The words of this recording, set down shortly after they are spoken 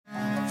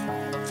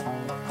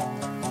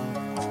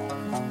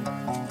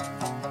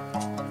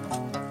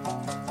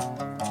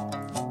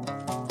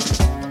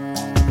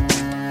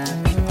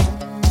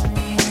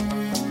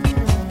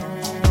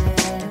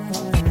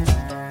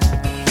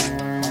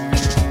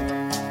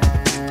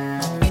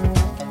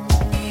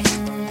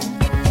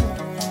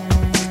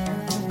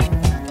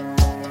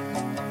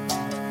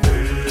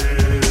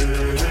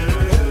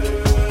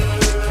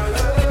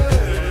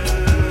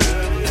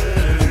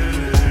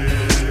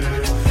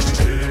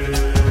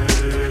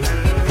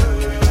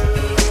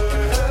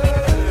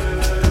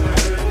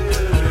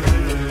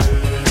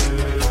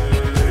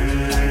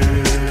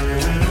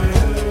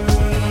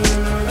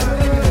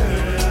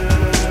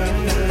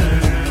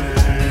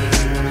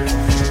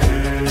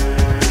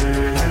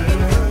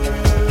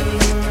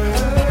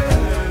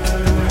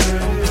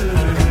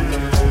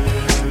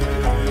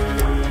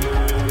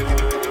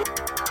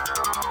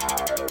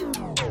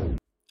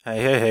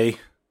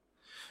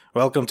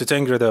Welcome to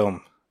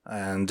TENGRIDOME.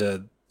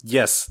 And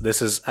yes,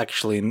 this is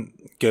actually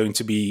going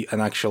to be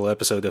an actual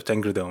episode of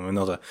TENGRIDOME,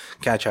 not a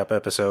catch-up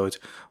episode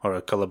or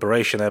a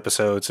collaboration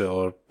episode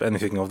or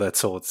anything of that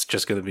sort. It's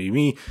just going to be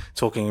me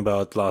talking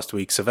about last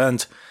week's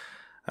event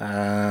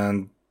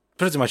and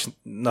pretty much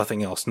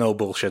nothing else. No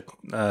bullshit.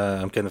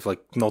 I'm kind of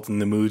like not in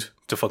the mood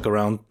to fuck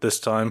around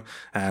this time,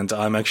 and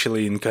I'm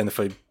actually in kind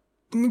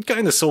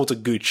of sort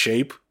of good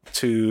shape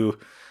to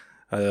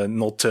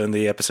not turn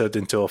the episode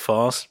into a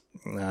farce.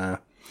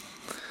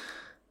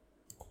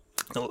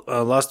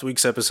 Last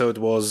week's episode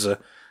was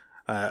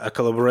a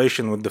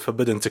collaboration with the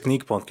Forbidden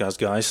Technique podcast,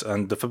 guys,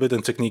 and the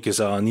Forbidden Technique is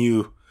our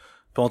new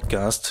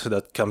podcast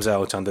that comes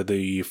out under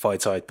the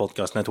Fight Side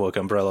Podcast Network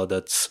umbrella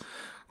that's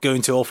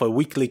going to offer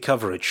weekly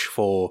coverage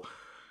for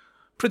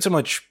pretty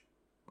much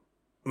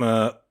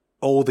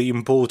all the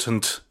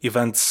important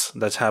events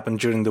that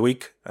happened during the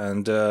week.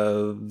 And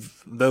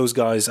those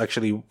guys,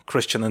 actually,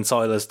 Christian and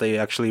Silas, they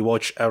actually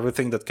watch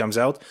everything that comes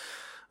out,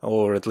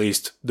 or at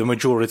least the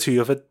majority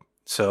of it.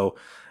 So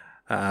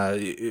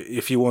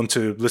if you want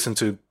to listen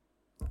to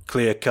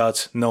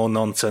clear-cut,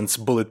 no-nonsense,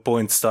 bullet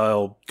point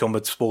style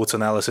combat sports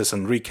analysis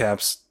and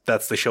recaps,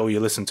 that's the show you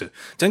listen to.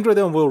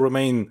 TENGRIDOME will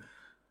remain,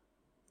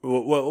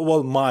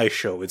 well, my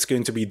show. It's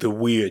going to be the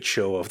weird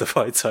show of the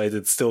Fight Side.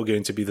 It's still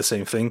going to be the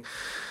same thing.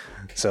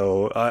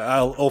 So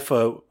I'll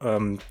offer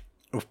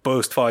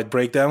post-fight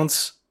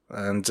breakdowns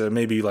and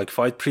maybe like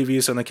fight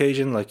previews on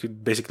occasion, like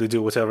basically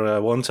do whatever I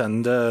want,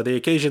 and the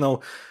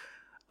occasional...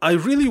 I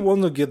really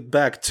want to get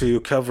back to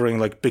covering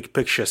like big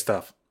picture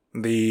stuff,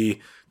 the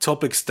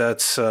topics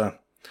that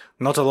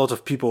not a lot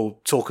of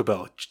people talk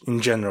about in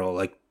general,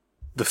 like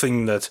the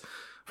thing that,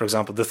 for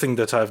example, the thing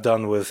that I've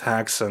done with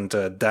Hacks and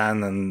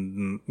Dan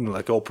and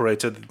like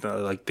operated,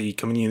 like the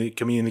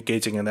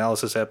communicating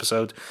analysis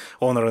episode,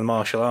 honor and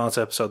martial arts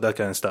episode, that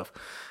kind of stuff,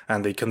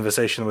 and the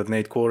conversation with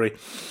Nate Corey.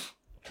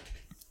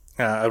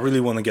 I really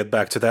want to get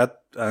back to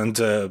that, and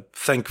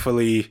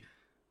thankfully...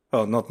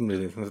 Well, not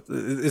really.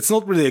 It's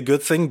not really a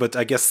good thing, but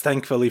I guess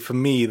thankfully for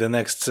me, the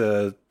next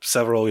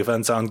several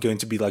events aren't going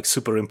to be like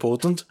super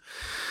important.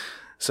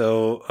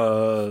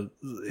 So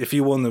if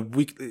you want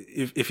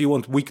if you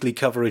want weekly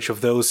coverage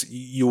of those,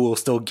 you will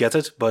still get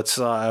it. But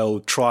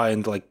I'll try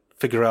and like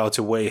figure out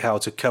a way how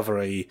to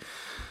cover a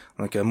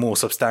more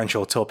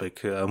substantial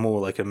topic, more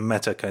like a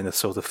meta kind of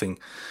sort of thing.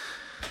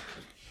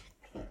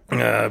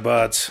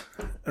 But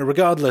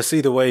regardless,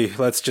 either way,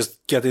 let's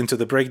just get into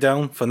the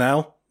breakdown for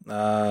now.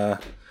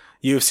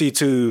 UFC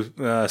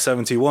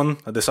 271,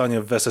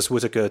 Adesanya versus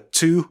Whittaker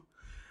 2.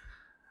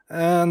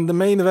 And the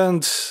main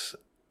event,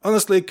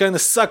 honestly, kind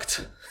of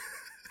sucked.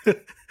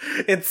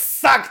 It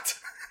sucked!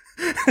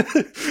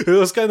 It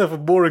was kind of a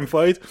boring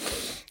fight.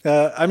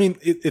 I mean,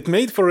 it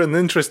made for an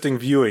interesting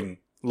viewing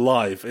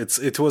live.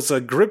 It was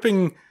a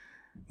gripping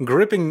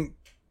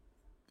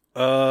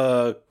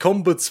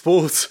combat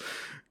sports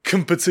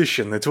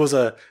competition. It was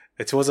a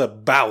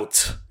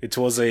bout. It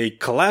was a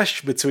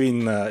clash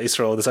between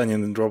Israel Adesanya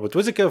and Robert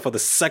Whittaker for the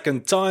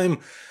second time.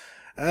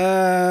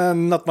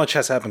 Not much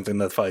has happened in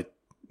that fight.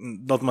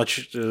 Not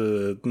much.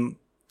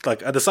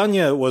 Like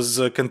Adesanya was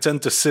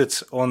content to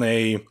sit on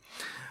a...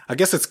 I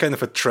guess it's kind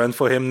of a trend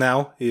for him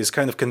now. He is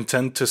kind of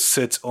content to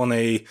sit on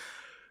a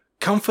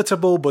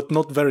comfortable but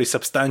not very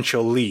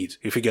substantial lead,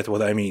 if you get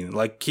what I mean.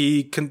 Like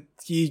he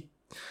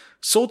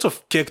sort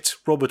of kicked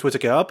Robert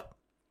Whittaker up,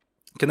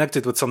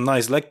 connected with some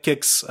nice leg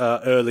kicks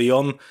early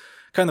on,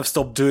 kind of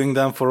stopped doing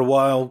them for a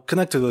while,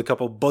 connected with a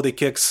couple of body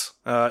kicks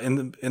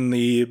in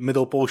the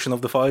middle portion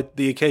of the fight,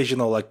 the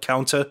occasional like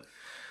counter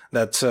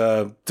that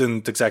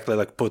didn't exactly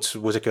like put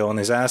Whittaker on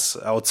his ass.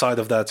 Outside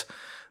of that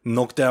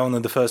knockdown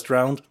in the first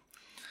round,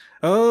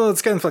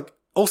 it's kind of like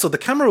also the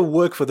camera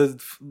work for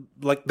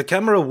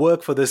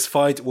this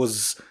fight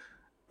was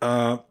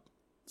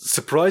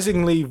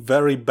surprisingly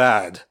very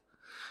bad.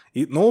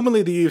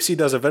 Normally, the UFC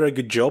does a very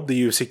good job.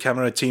 The UFC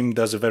camera team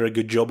does a very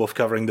good job of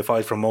covering the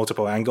fight from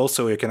multiple angles,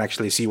 so you can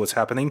actually see what's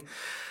happening.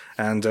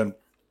 And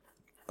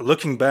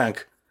looking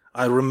back,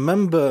 I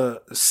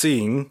remember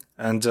seeing,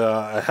 and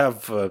I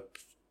have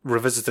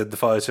revisited the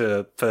fight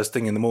first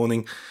thing in the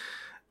morning,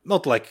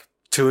 not like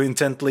too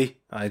intently.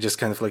 I just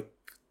kind of like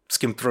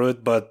skimmed through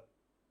it. But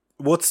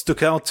what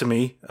stuck out to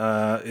me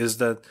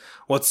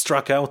what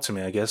struck out to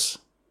me, I guess.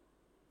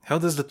 How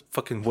does the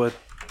fucking word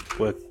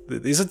work?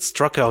 Is it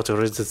struck out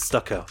or is it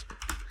stuck out?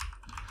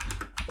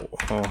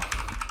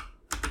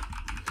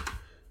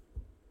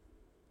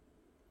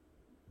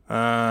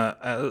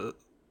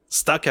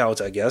 Stuck out,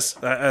 I guess.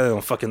 I don't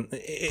know, fucking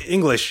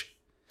English.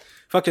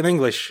 Fucking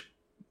English.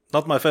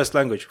 Not my first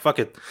language. Fuck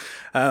it.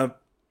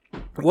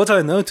 What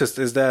I noticed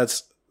is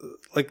that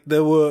like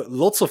there were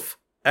lots of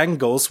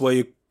angles where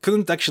you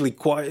couldn't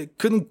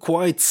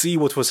quite see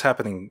what was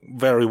happening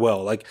very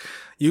well. Like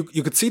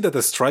you could see that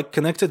the strike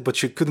connected,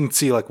 but you couldn't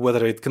see like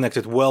whether it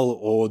connected well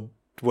or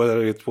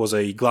whether it was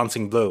a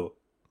glancing blow.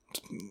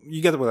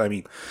 You get what I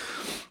mean.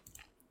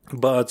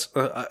 But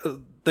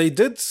they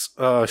did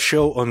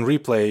show on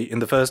replay in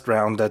the first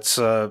round that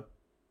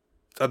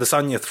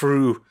Adesanya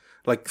threw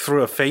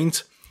a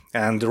feint,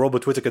 and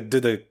Robert Whittaker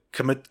did a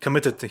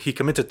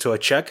committed to a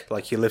check,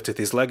 like he lifted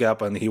his leg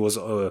up and he was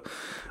on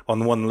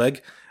one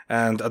leg,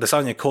 and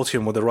Adesanya caught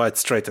him with the right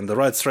straight, and the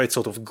right straight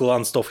sort of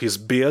glanced off his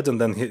beard and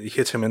then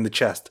hit him in the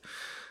chest.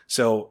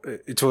 So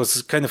it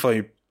was kind of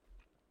a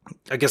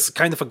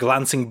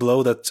glancing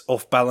blow that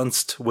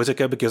off-balanced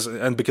Whittaker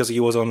because he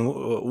was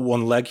on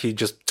one leg, he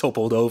just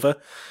toppled over.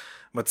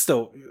 But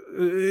still,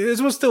 it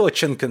was still a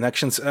chin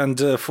connections, and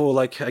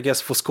for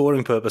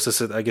scoring purposes,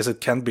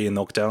 it can be a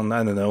knockdown.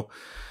 I don't know.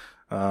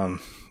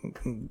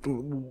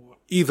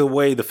 Either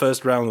way, the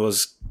first round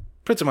was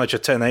pretty much a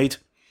 10-8.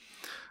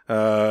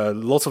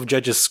 Lots of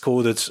judges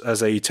scored it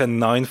as a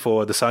 10-9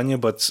 for Adesanya,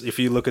 but if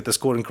you look at the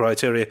scoring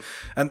criteria,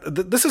 and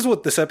this is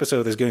what this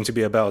episode is going to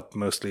be about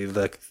mostly,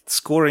 the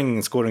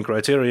scoring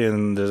criteria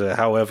and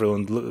how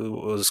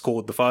everyone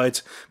scored the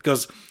fight,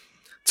 because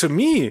to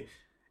me,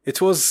 it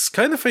was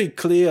kind of a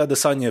clear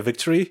Adesanya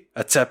victory,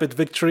 a tepid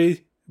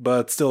victory,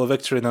 but still a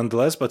victory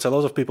nonetheless. But a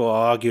lot of people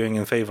are arguing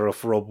in favor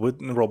of Rob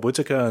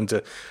Whittaker, and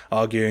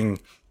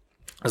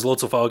there's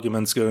lots of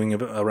arguments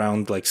going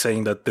around, like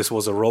saying that this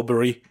was a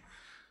robbery.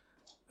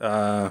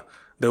 There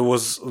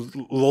was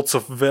lots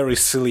of very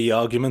silly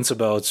arguments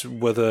about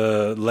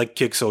whether leg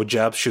kicks or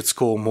jabs should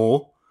score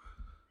more.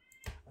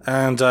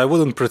 And I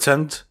wouldn't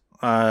pretend.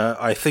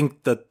 I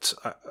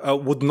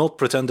would not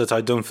pretend that I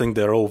don't think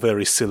they're all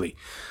very silly.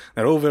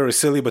 They're all very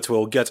silly, but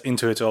we'll get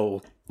into it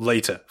all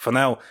later. For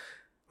now,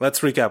 let's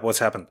recap what's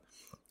happened.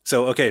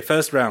 So, okay,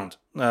 first round.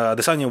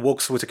 Adesanya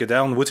walks Whittaker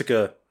down.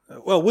 Whittaker,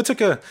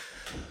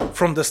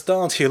 from the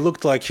start, he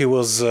looked like he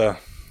was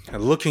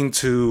looking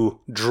to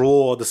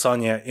draw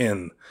Adesanya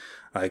in.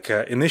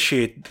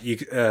 Initiate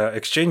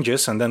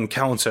exchanges and then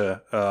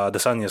counter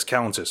Adesanya's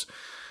counters.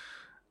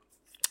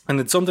 And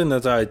it's something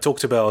that I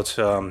talked about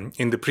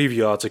in the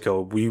preview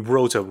article. We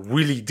wrote a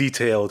really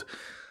detailed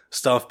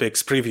Staff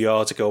Picks preview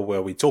article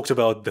where we talked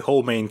about the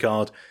whole main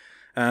card,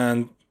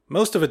 and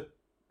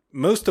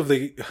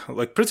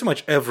pretty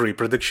much every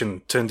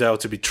prediction turned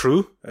out to be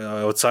true,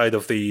 outside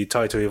of the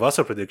Taito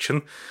Iwasa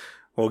prediction.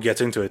 We'll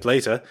get into it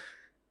later.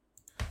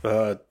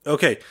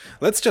 Okay,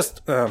 let's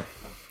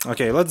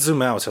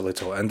zoom out a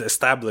little and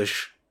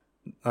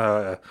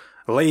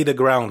lay the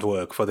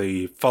groundwork for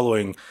the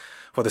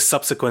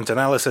subsequent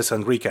analysis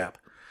and recap.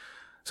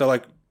 So,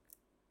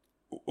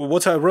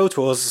 what I wrote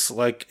was,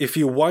 if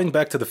you wind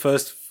back to the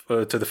first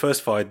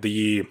fight,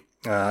 the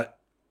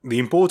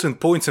important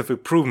points of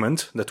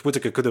improvement that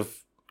Whittaker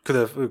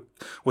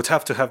would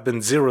have to have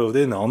been zeroed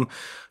in on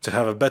to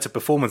have a better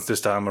performance this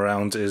time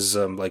around is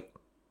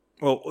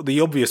the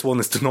obvious one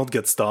is to not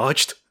get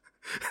starched,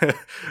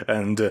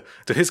 and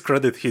to his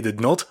credit, he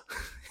did not.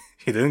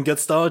 He didn't get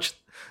starched,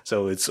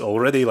 so it's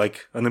already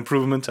an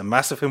improvement, a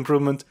massive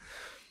improvement.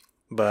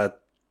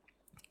 But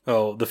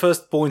the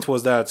first point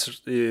was that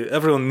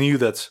everyone knew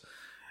that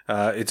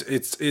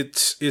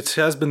it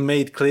has been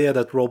made clear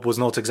that Rob was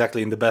not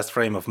exactly in the best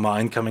frame of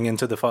mind coming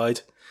into the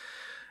fight,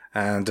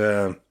 and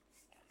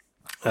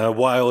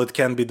while it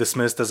can be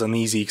dismissed as an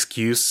easy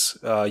excuse,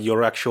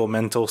 your actual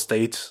mental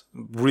state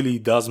really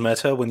does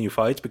matter when you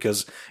fight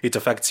because it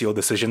affects your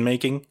decision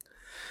making.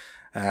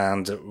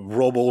 And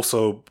Rob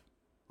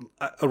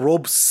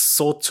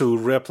sought to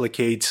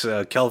replicate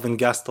Kelvin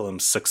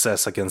Gastelum's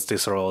success against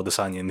Israel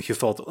Adesanya, and he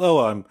thought,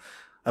 I'm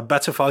a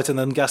better fighter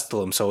than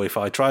Gastelum, so if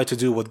I try to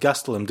do what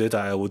Gastelum did,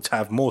 I would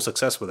have more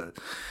success with it.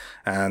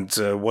 And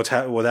what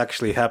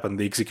actually happened,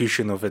 the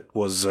execution of it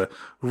was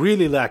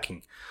really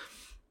lacking.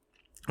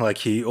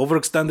 He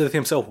overextended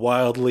himself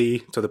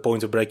wildly to the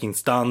point of breaking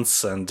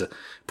stance and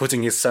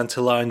putting his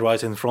center line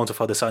right in front of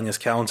Adesanya's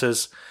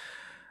counters.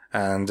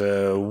 And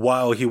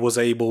while he was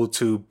able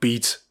to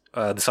beat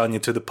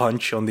Adesanya to the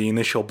punch on the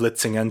initial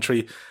blitzing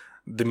entry,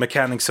 the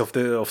mechanics of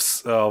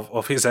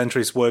his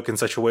entries work in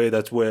such a way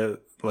that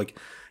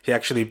he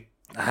actually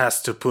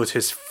has to put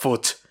his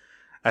foot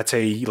at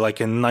a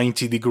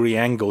 90-degree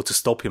angle to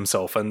stop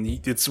himself, and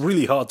it's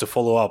really hard to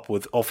follow up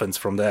with offense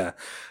from there.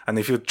 And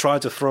if you try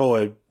to throw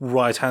a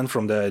right hand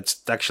from there, it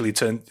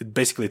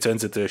basically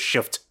turns into a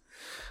shift,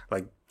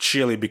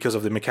 sheerly because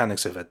of the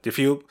mechanics of it. If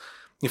you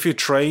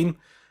train,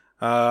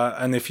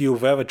 and if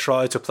you've ever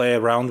tried to play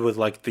around with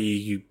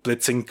the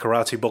blitzing,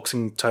 karate,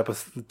 boxing type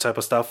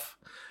of stuff,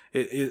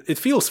 it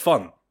feels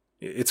fun.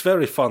 It's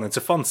very fun. It's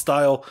a fun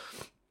style.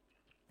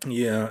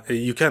 Yeah,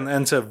 you can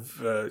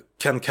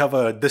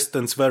cover a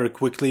distance very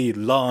quickly.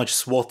 Large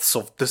swaths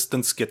of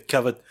distance get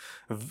covered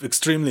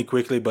extremely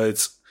quickly,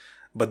 but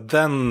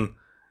then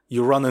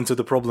you run into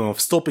the problem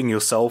of stopping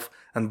yourself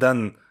and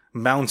then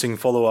mounting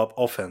follow-up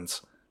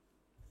offense.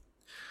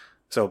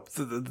 So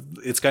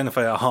it's kind of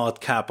a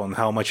hard cap on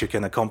how much you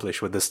can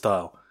accomplish with this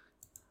style.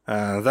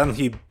 Then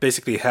he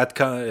basically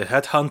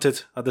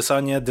headhunted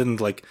Adesanya,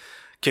 didn't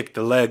kick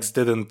the legs,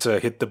 didn't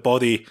hit the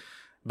body.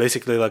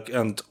 Basically,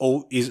 and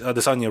all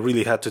Adesanya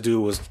really had to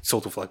do was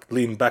sort of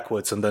lean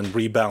backwards and then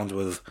rebound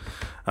with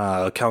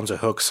counter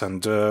hooks,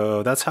 and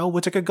that's how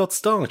Whittaker got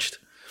starched.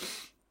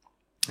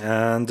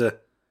 And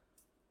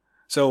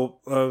so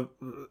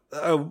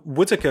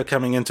Whittaker,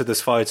 coming into this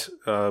fight,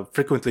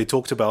 frequently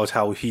talked about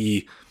how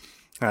he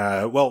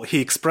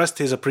he expressed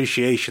his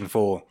appreciation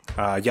for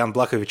Jan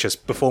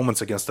Blachowicz'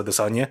 performance against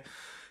Adesanya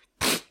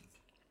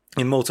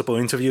in multiple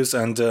interviews,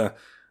 and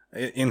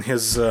in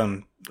his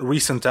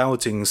recent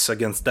outings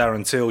against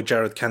Darren Till,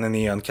 Jared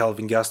Cannonier, and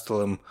Calvin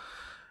Gastelum,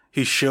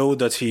 he showed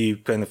that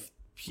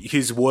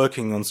he's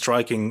working on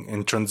striking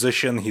in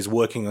transition, he's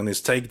working on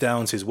his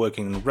takedowns, he's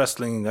working on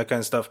wrestling, that kind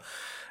of stuff.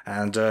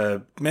 And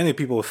many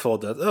people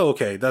thought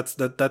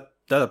that,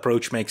 that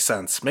approach makes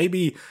sense.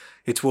 Maybe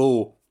it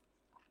will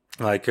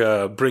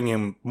bring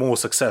him more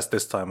success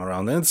this time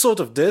around. And it sort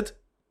of did.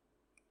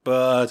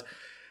 But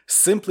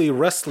simply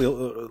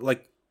wrestling,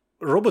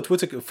 Robert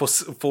Whittaker,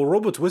 for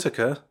Robert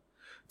Whittaker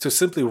to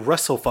simply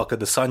wrestle fuck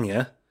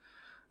Adesanya,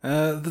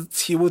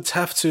 he would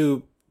have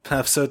to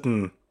have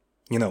certain,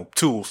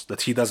 tools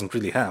that he doesn't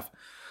really have.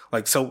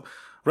 So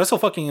wrestle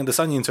fucking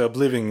Adesanya into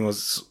oblivion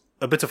was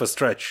a bit of a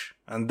stretch.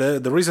 And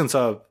the reasons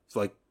are,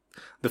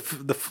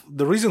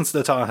 the reasons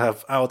that I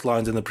have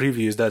outlined in the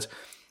preview is that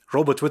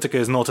Robert Whittaker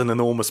is not an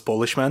enormous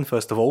Polish man,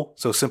 first of all,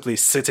 so simply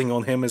sitting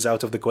on him is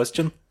out of the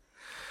question.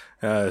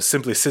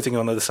 Simply sitting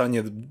on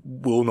Adesanya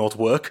will not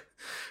work.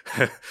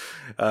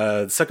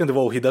 Second of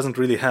all, he doesn't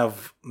really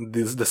have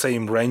the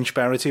same range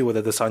parity with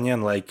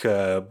Adesanya, like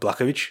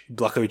Blachowicz.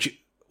 Blachowicz,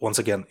 once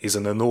again, is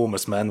an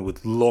enormous man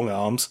with long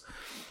arms.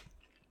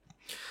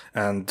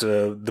 And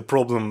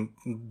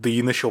the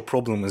initial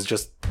problem is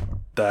just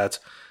that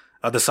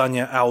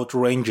Adesanya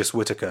outranges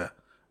Whittaker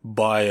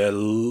by a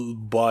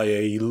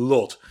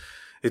lot.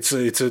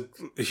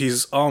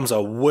 His arms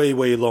are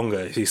way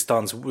longer. He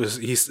stands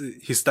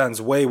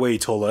way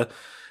taller,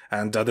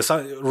 and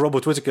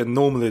Robert Whittaker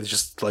normally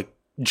just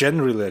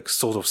generally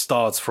sort of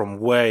starts from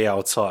way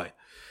outside.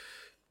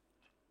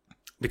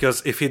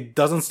 Because if he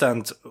doesn't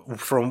start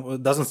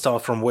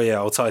from way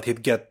outside,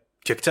 he'd get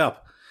kicked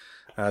up.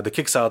 The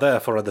kicks are there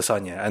for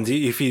Adesanya, and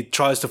if he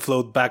tries to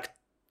float back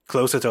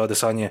closer to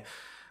Adesanya,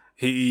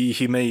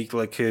 he may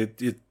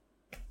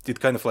it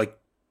kind of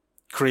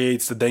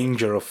creates the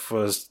danger of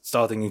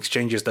starting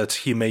exchanges that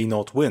he may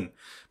not win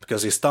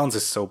because his stance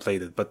is so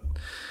plated. But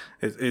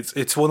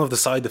it's one of the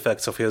side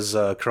effects of his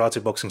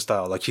karate boxing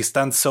style. He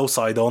stands so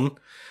side on,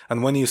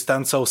 and when you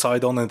stand so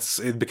side on,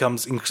 it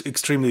becomes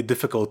extremely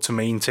difficult to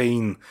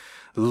maintain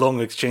long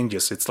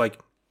exchanges. It's you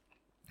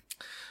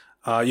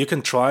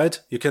can try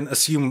it. You can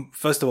assume,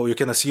 first of all,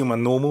 a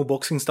normal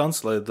boxing stance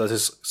that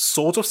is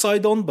sort of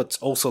side on, but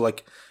also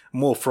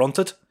more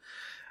fronted.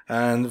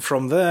 And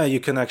from there,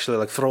 you can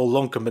actually throw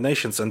long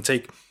combinations and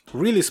take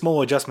really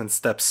small adjustment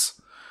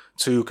steps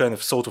to kind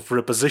of sort of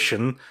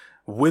reposition,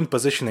 win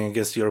positioning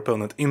against your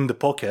opponent in the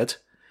pocket,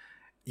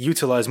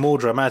 utilize more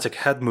dramatic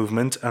head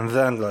movement, and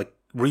then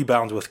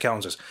rebound with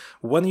counters.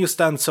 When you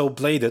stand so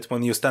bladed,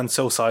 when you stand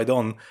so side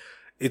on,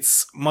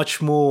 it's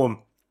much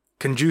more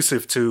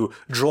conducive to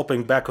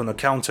dropping back on a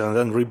counter and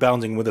then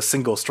rebounding with a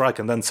single strike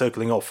and then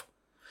circling off.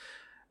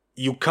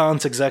 You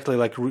can't exactly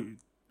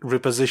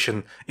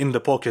reposition in the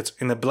pocket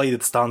in a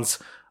bladed stance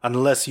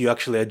unless you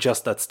actually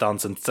adjust that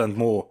stance and stand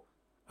more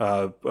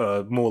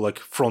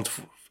front,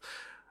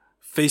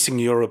 facing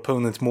your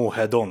opponent more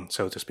head on,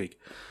 so to speak.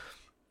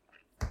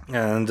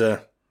 And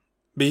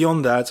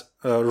beyond that,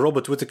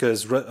 Robert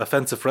Whittaker's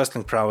offensive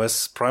wrestling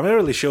prowess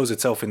primarily shows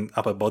itself in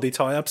upper body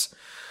tie-ups.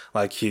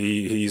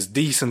 He's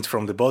decent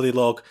from the body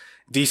lock,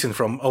 decent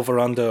from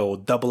over-under or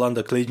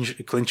double-under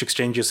clinch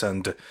exchanges,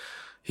 and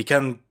he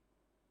can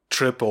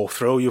trip or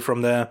throw you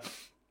from there.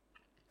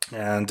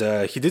 And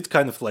he did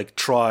kind of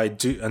try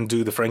and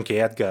do the Frankie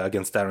Edgar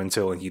against Darren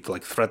Till, and he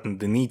threatened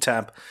the knee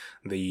tap,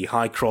 the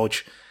high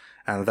crotch,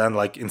 and then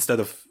instead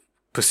of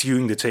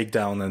pursuing the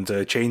takedown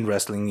and chain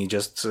wrestling, he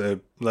just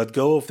let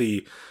go of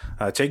the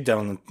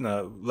takedown,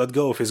 let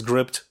go of his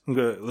grip,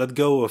 let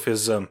go of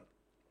his...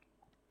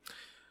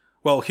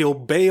 he'll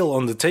bail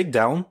on the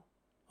takedown,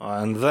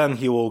 and then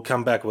he will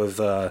come back with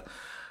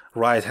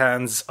right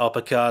hands,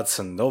 uppercuts,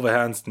 and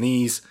overhands,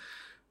 knees.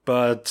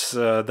 But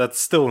that's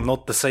still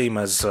not the same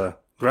as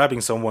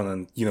grabbing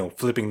someone and,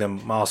 flipping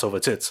them ass over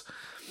tits.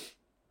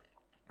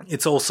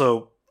 It's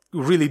also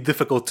really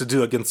difficult to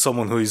do against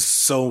someone who is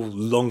so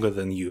longer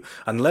than you,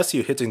 unless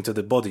you hit into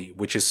the body,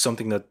 which is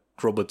something that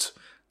Robert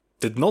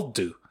did not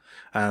do.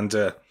 And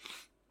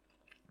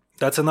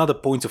that's another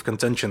point of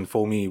contention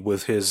for me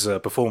with his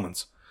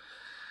performance.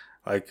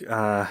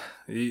 The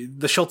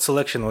shot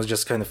selection was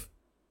just kind of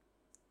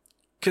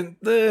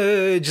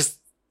just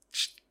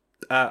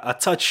a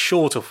touch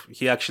short of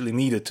he actually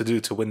needed to do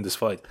to win this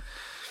fight.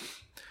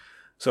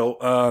 So,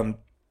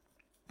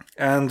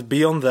 and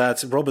beyond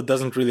that, Robert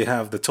doesn't really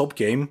have the top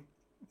game,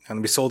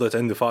 and we saw that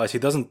in the fight. He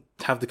doesn't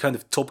have the kind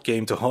of top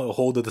game to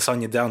hold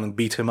Adesanya down and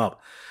beat him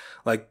up.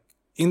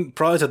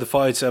 Prior to the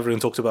fight, everyone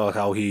talked about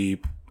how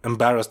he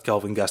embarrassed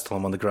Calvin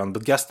Gastelum on the ground,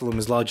 but Gastelum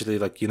is largely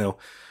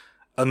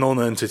a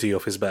non-entity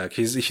of his back.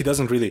 He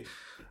doesn't really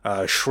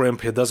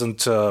shrimp, he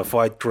doesn't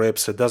fight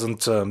grips, he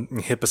doesn't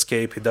hip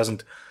escape, he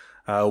doesn't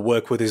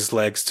work with his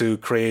legs to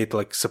create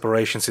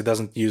separations, he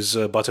doesn't use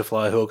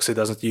butterfly hooks, he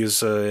doesn't use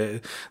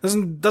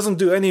doesn't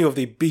do any of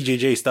the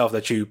BJJ stuff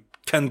that you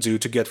can do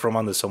to get from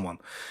under someone.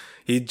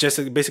 He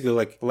just basically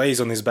like lays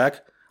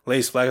flat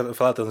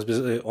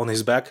on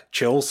his back,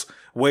 chills,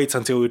 waits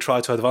until you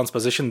try to advance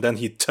position, then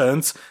he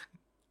turns,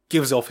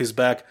 gives off his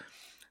back,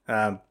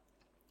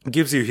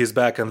 gives you his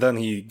back, and then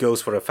he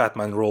goes for a fat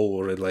man roll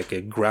or like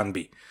a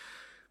Granby.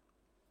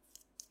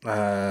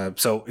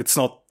 So it's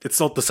not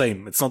the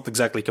same. It's not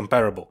exactly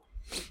comparable.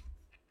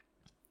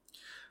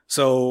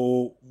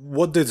 So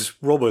what did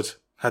Robert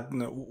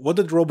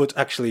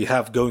actually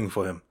have going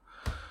for him?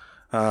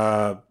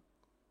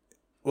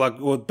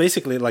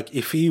 Basically,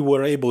 if he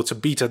were able to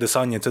beat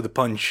Adesanya to the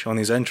punch on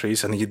his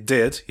entries, and he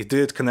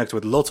did connect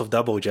with lots of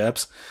double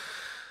jabs,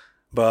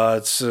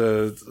 but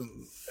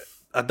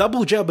a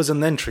double jab is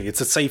an entry. It's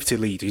a safety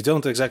lead. You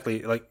don't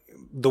exactly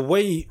the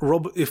way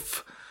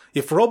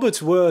if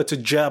Robert were to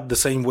jab the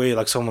same way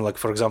like someone like,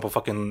 for example,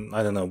 fucking,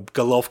 I don't know,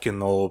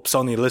 Golovkin or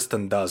Sonny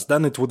Liston does,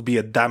 then it would be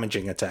a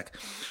damaging attack.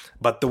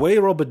 But the way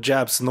Robert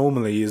jabs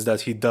normally is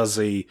that he does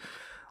he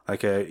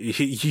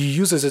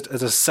uses it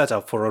as a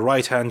setup for a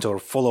right hand or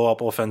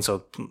follow-up offense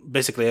or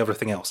basically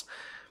everything else.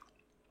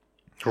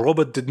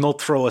 Robert did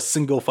not throw a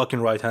single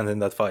fucking right hand in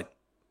that fight.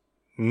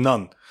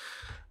 None.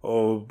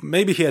 Or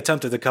maybe he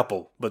attempted a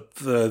couple, but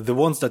the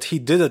ones that he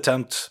did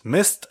attempt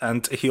missed,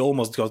 and he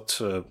almost got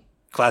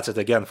clattered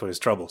again for his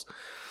troubles.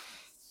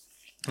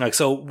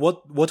 So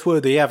what were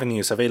the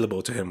avenues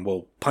available to him?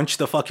 Well, punch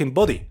the fucking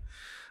body.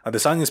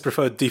 Adesanya's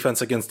preferred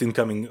defense against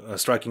incoming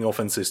striking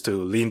offense is to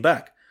lean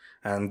back.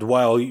 And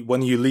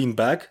when you lean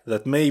back,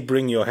 that may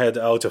bring your head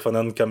out of an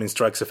oncoming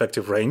strike's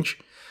effective range,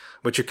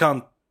 but you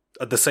can't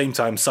at the same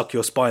time suck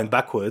your spine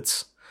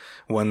backwards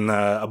when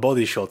a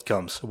body shot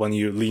comes, when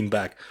you lean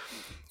back.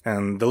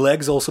 And the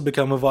legs also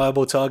become a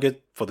viable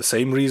target for the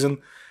same reason.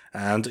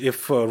 And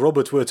if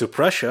Robert were to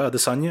pressure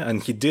Adesanya,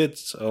 and he did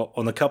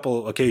on a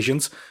couple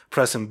occasions,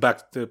 press him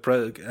back,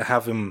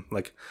 have him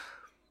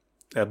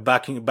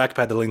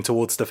backpedaling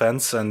towards the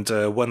fence, and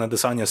when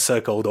Adesanya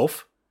circled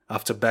off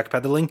after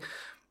backpedaling,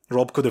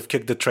 Rob could have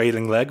kicked the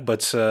trailing leg,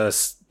 but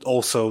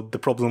also the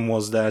problem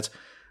was that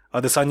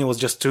Adesanya was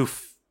just too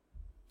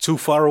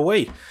far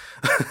away.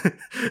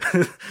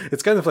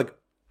 It's kind of like,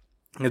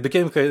 it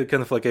became kind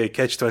of like a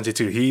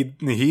catch-22.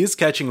 He is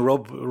catching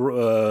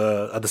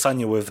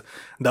Adesanya with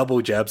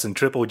double jabs and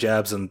triple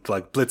jabs and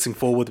like blitzing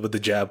forward with the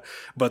jab,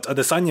 but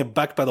Adesanya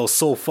backpedals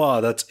so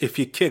far that if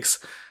he kicks,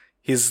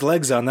 his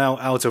legs are now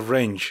out of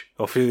range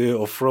of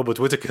Robert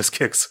Whittaker's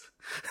kicks.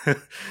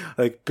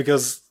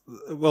 Because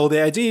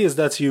the idea is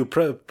that you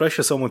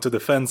pressure someone to the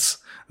fence,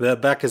 their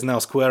back is now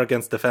square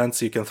against the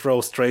fence, you can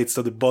throw straights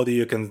to the body,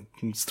 you can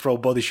throw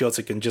body shots,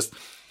 you can just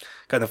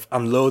kind of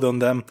unload on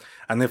them,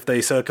 and if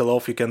they circle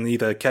off, you can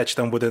either catch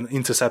them with an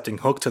intercepting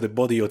hook to the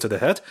body or to the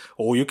head,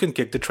 or you can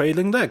kick the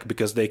trailing leg,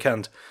 because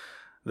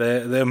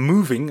they're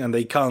moving and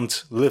they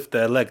can't lift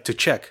their leg to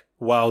check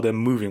while they're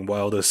moving,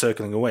 while they're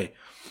circling away.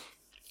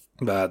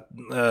 But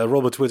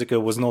Robert Whittaker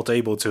was not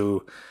able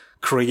to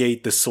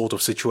create this sort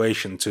of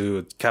situation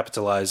to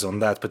capitalize on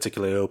that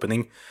particular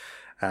opening,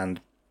 and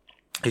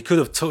he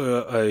could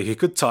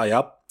tie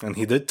up, and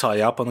he did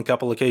tie up on a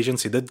couple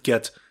occasions. He did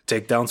get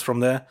takedowns from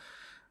there,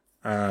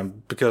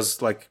 because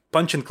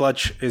punch and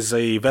clutch is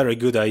a very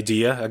good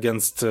idea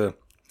against.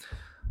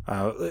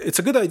 It's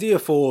a good idea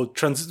for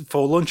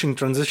launching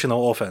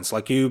transitional offense.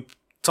 Like you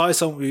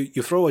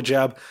throw a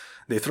jab,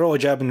 they throw a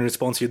jab in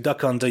response, you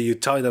duck under, you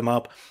tie them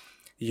up,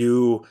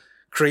 you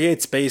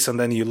create space, and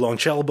then you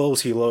launch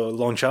elbows, you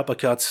launch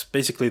uppercuts,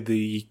 basically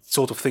the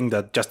sort of thing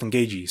that Justin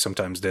Gaethje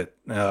sometimes did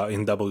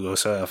in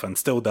WSF and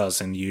still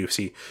does in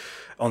UFC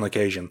on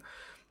occasion.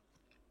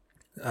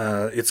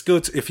 It's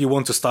good if you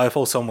want to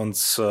stifle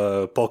someone's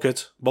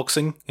pocket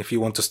boxing, if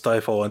you want to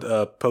stifle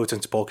a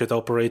potent pocket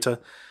operator.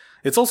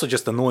 It's also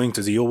just annoying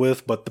to deal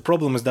with, but the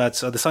problem is that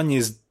Adesanya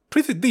is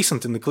pretty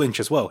decent in the clinch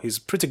as well. He's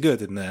pretty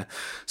good in there.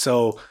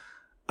 So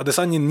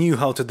Adesanya knew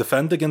how to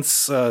defend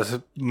against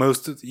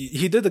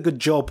he did a good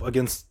job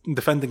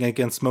defending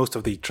against most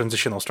of the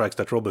transitional strikes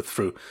that Robert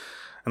threw.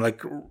 And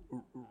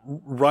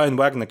Ryan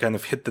Wagner kind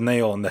of hit the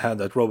nail on the head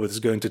that Robert is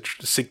going to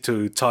seek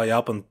to tie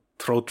up and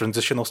throw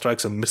transitional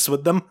strikes and miss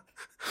with them.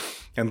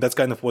 And that's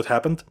kind of what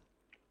happened.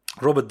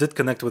 Robert did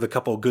connect with a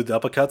couple of good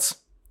uppercuts,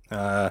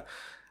 a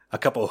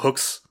couple of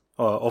hooks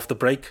off the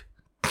break.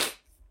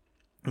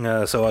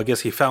 So I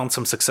guess he found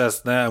some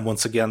success there. And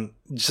once again,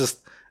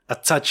 just a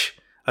touch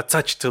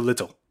too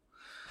little.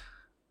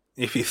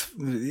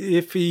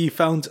 If he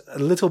found a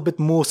little bit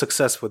more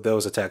success with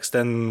those attacks,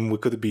 then we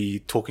could be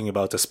talking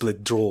about a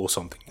split draw or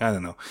something. I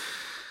don't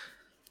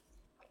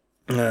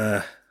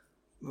know.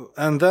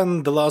 And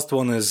then the last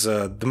one is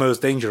the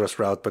most dangerous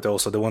route, but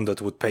also the one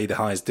that would pay the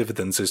highest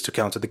dividends, is to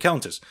counter the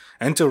counters.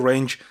 Enter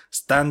range,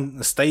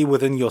 stay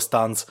within your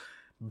stance,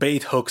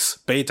 bait hooks,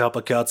 bait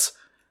uppercuts,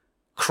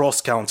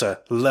 cross counter,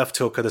 left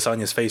hook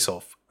Adesanya's face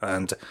off.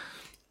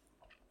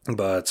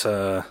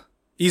 But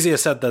easier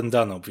said than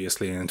done,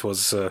 obviously, and it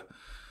was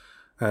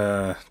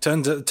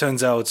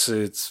turns out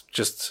it's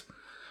just,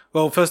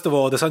 first of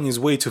all, Adesanya is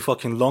way too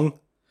fucking long,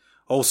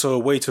 also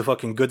way too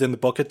fucking good in the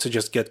pocket to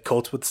just get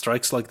caught with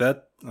strikes like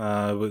that,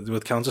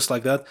 with counters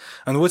like that.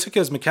 And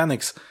Whittaker's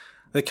mechanics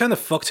they kind of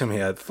fucked him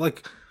here.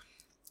 Like,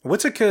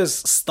 Whittaker's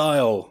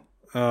style,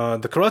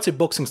 the karate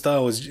boxing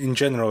style in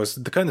general is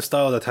the kind of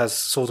style that has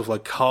sort of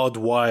like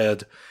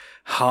hardwired,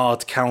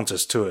 hard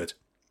counters to it.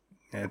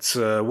 It's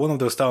one of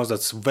those styles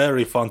that's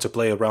very fun to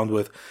play around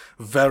with,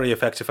 very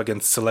effective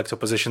against select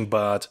opposition,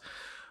 but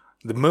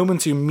the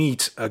moment you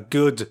meet a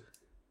good,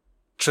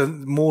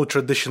 more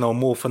traditional, a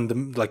more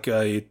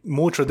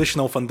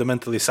traditional,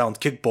 fundamentally sound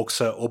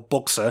kickboxer or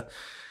boxer,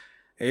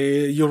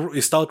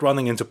 you start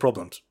running into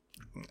problems.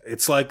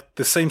 It's like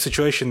the same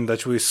situation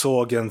that we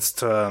saw against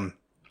the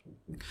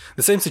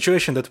same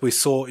situation that we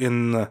saw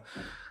in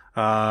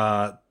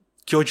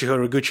Kyoji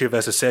Horiguchi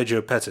versus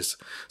Sergio Pettis.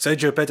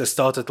 Sergio Pettis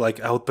started like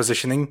out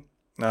positioning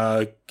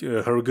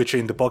Horiguchi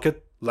in the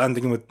pocket,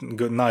 landing with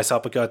good, nice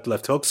uppercut,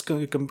 left hooks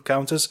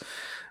counters,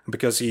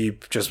 because he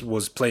just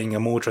was playing a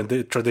more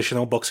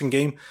traditional boxing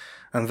game,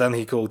 and then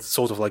he called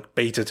sort of like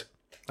baited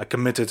a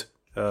committed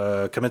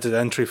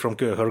entry from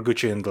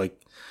Horiguchi and like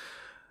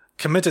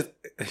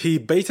he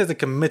baited a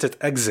committed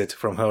exit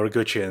from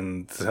Horiguchi,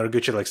 and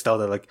Horiguchi like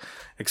started like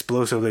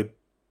explosively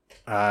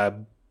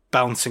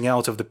bouncing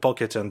out of the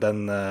pocket, and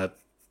then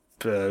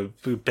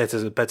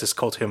Pettis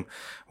caught him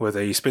with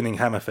a spinning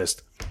hammer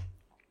fist.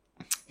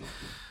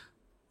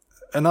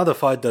 Another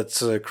fight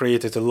that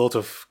created a lot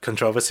of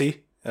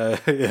controversy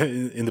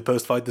in the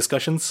post-fight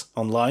discussions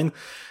online.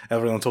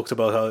 Everyone talked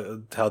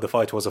about how the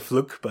fight was a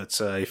fluke, but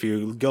if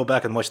you go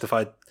back and watch the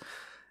fight,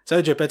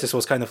 Sergio Pettis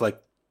was kind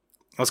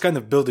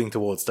of building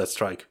towards that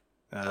strike.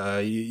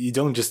 You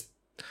don't just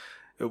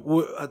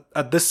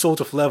at this sort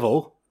of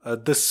level,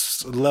 at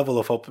this level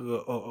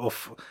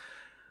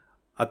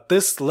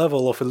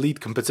of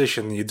elite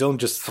competition, you don't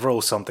just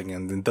throw something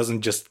and it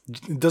doesn't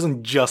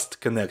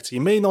just connect. You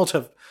may not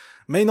have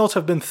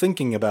been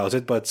thinking about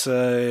it, but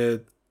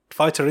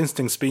fighter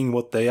instincts being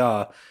what they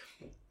are,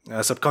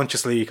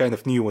 subconsciously he kind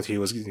of knew what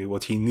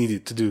he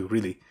needed to do,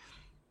 really.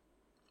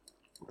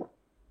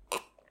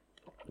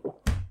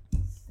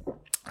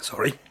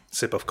 Sorry,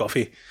 sip of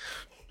coffee.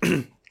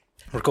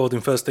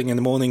 Recording first thing in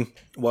the morning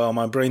while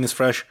my brain is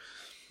fresh.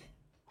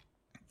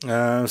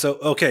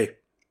 Okay.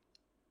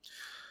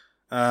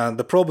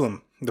 The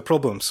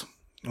problems.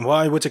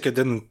 Why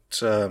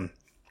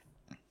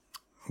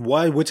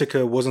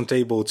Whittaker wasn't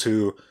able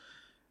to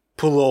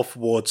pull off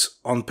what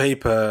on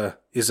paper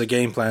is a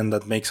game plan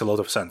that makes a lot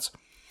of sense.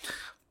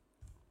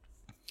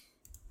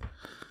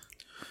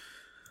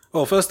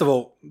 Well, first of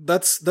all,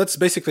 that's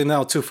basically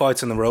now 2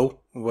 fights in a row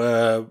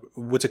where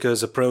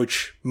Whittaker's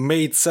approach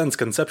made sense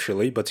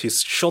conceptually, but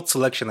his shot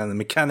selection and the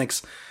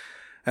mechanics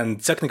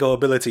and technical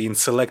ability in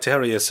select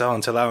areas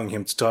aren't allowing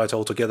him to tie it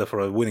all together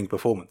for a winning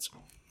performance.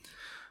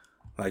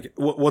 Like,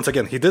 once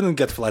again, he didn't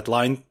get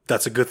flatlined.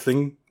 That's a good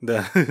thing. He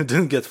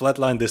didn't get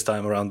flatlined this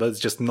time around, but it's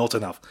just not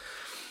enough.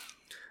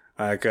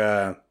 Like,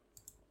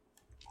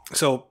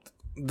 so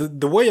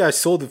the way I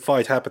saw the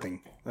fight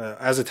happening,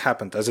 as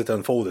it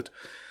unfolded,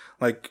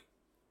 like,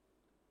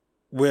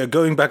 we're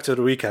going back to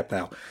the recap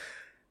now.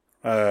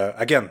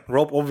 Again,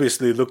 Rob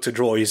obviously looked to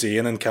draw Izzy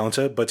in and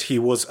counter, but he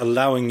was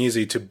allowing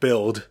Izzy to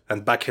build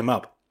and back him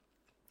up.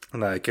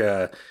 Like,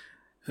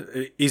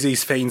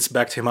 Izzy's feints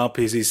backed him up,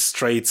 Izzy's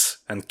straights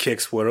and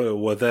kicks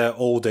were there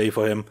all day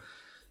for him.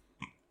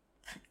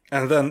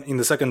 And then in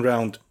the second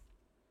round,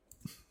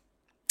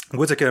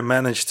 Whittaker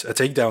managed a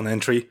takedown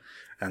entry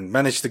and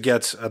managed to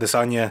get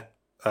Adesanya,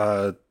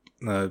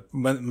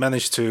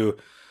 managed to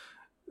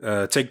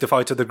take the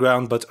fight to the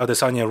ground, but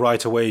Adesanya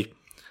right away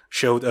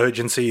showed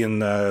urgency in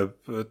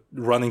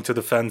running to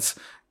the fence,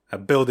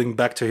 building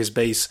back to his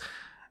base,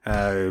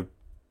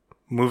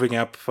 moving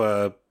up,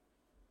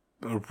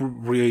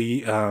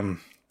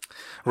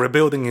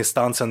 rebuilding his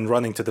stance and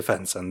running to the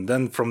fence. And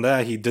then from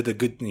there,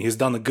 he's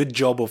done a good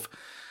job of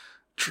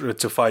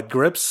to fight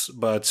grips,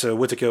 but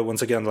Whittaker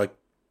once again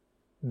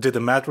did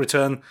a mat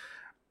return.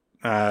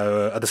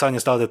 Adesanya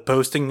started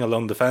posting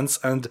along the fence,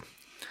 and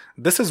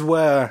this is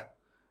where,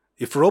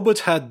 if Robert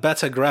had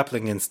better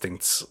grappling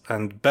instincts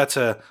and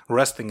better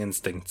wrestling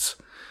instincts,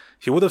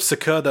 he would have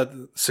secured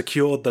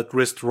that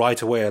wrist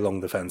right away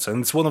along the fence. And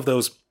it's one of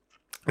those.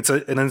 It's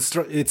an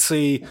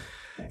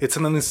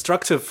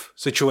instructive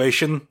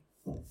situation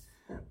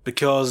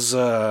because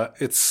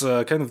it's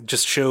kind of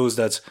just shows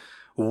that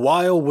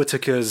while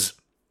Whittaker's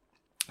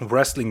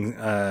wrestling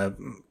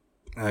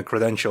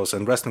credentials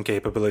and wrestling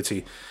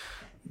capability,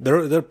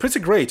 they're pretty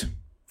great.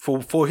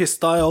 For his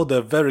style,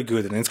 they're very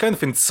good. And it's kind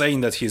of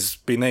insane that he's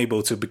been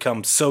able to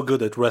become so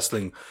good at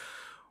wrestling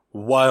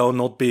while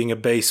not being a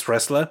base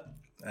wrestler.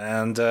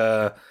 And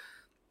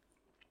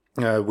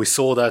we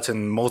saw that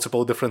in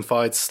multiple different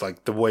fights,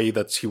 like the way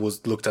that he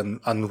looked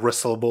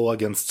unwrestlable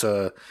against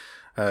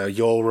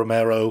Yoel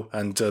Romero,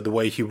 and the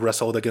way he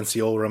wrestled against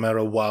Yoel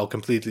Romero while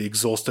completely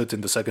exhausted in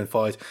the second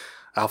fight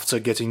after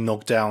getting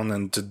knocked down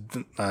and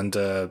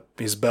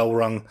his bell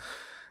rung.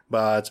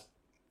 But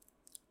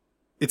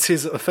it's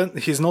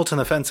he's not an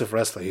offensive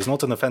wrestler. He's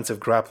not an offensive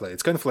grappler.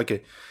 It's kind of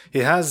like he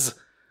has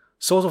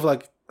sort of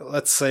like,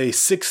 let's say,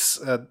 6.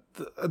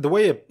 The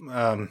way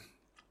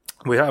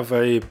we have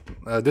a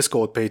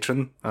Discord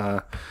patron,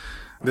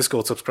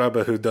 Discord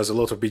subscriber who does a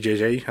lot of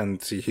BJJ,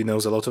 and he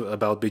knows a lot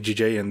about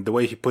BJJ, and the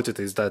way he put it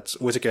is that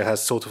Whittaker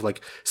has sort of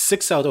like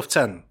 6 out of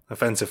 10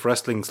 offensive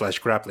wrestling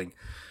 / grappling.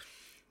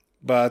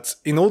 But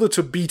in order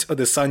to beat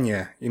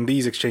Adesanya in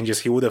these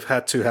exchanges, he would have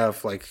had to have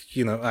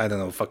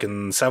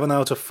fucking 7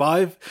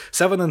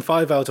 and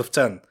 5 out of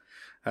 10.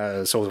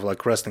 Sort of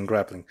like wrestling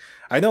grappling.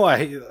 I know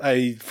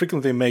I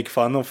frequently make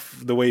fun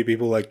of the way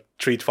people like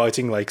treat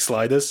fighting like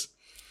sliders.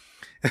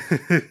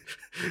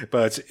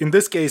 But in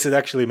this case, it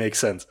actually makes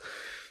sense.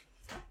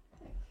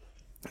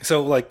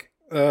 So,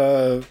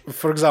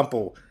 for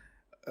example,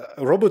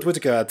 Robert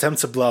Whittaker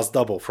attempts a blast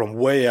double from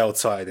way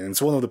outside, and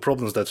it's one of the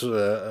problems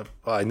that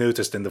I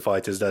noticed in the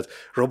fight is that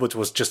Robert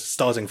was just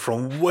starting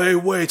from way,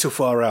 way too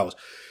far out.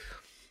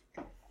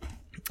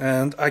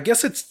 And I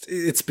guess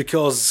it's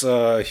because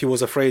he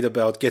was afraid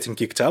about getting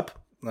kicked up,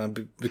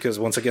 because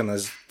once again,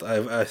 as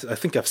I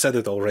think I've said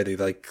it already,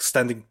 like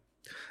standing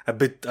a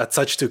bit a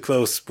touch too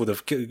close would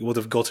have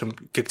got him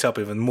kicked up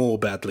even more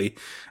badly,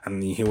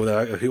 and he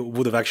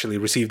would have actually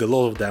received a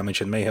lot of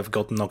damage and may have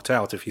gotten knocked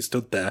out if he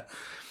stood there.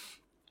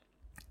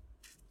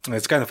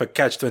 It's kind of a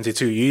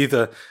catch-22. You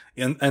either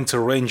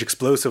enter range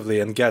explosively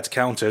and get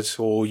countered,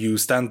 or you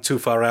stand too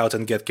far out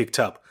and get kicked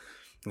up.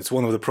 It's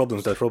one of the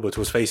problems that Robert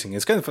was facing.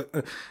 It's kind of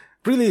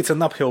really it's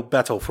an uphill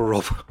battle for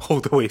Rob all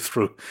the way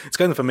through. It's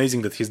kind of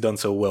amazing that he's done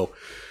so well.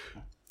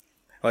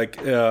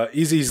 The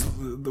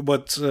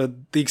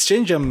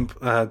exchange I'm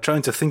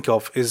trying to think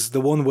of is the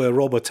one where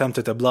Rob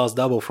attempted a blast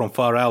double from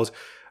far out,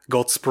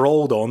 got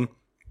sprawled on,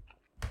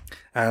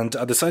 and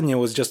Adesanya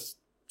was just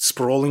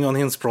sprawling on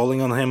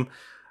him,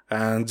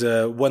 and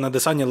when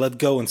Adesanya let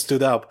go and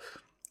stood up,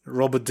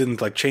 Robert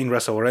didn't chain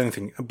wrestle or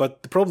anything.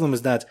 But the problem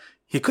is that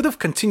he could have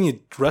continued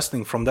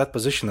wrestling from that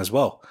position as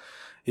well.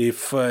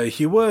 If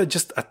he were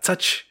just a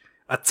touch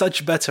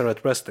better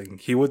at wrestling,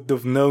 he would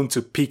have known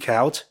to peek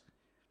out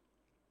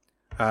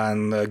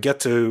and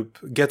get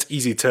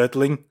easy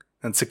turtling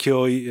and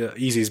secure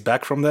Easy's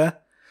back from there.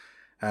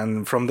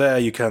 And from there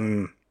you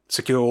can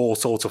secure all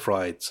sorts of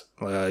rides.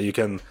 You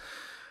can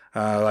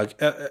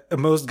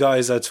most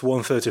guys at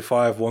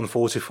 135,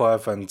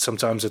 145, and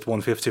sometimes at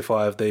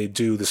 155, they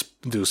do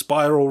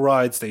spiral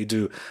rides, they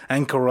do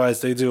anchor rides,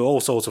 they do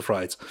all sorts of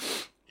rides.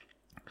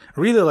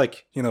 Really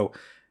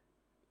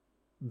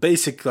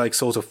basic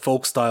sort of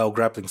folk style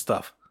grappling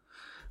stuff.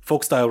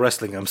 Folk style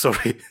wrestling, I'm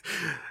sorry.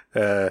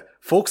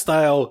 Folk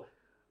style,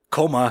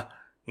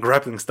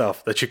 grappling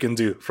stuff that you can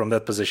do from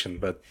that position.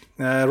 But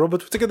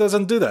Robert Whittaker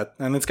doesn't do that.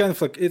 And it's kind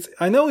of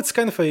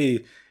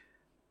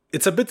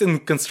it's a bit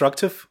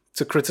inconstructive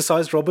to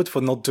criticize Robert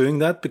for not doing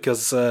that,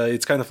 because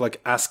it's kind of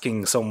like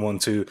asking someone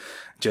to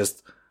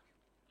just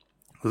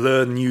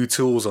learn new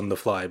tools on the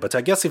fly. But I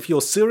guess if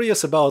you're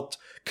serious about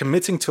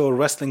committing to a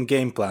wrestling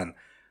game plan,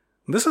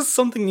 this is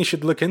something you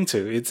should look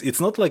into. It's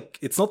not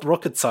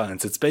rocket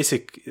science.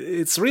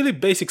 It's really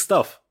basic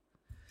stuff,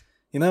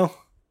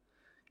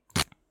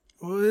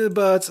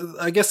 But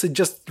I guess it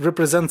just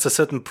represents a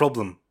certain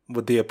problem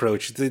with the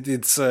approach.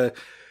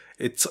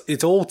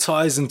 It all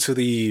ties into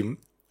the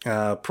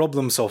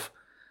problems of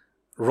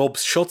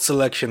Rob's shot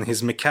selection,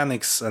 his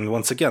mechanics, and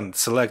once again,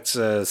 select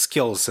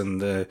skills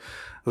and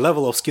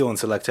level of skill in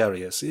select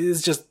areas.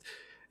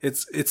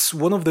 It's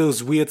one of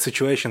those weird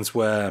situations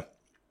where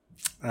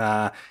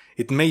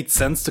it made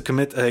sense to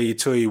commit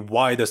to a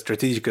wider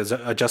strategic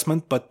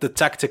adjustment, but the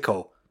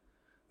tactical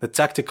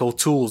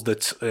tools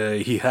that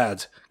he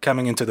had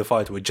coming into the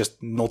fight were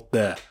just not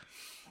there.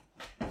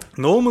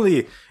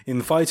 Normally,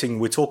 in fighting,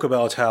 we talk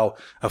about how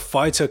a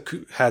fighter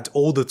had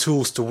all the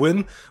tools to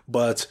win,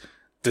 but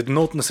did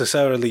not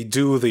necessarily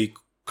do the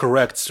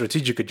correct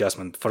strategic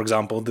adjustment. For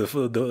example,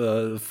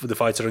 the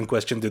fighter in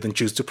question didn't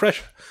choose to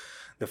pressure.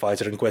 The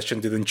fighter in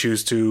question didn't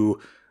choose to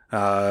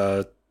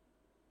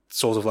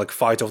sort of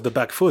fight off the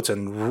back foot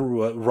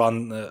and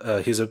run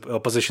his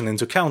opposition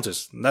into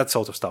counters, that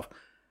sort of stuff.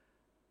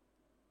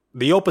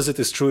 The opposite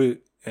is true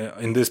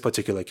in this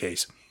particular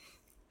case.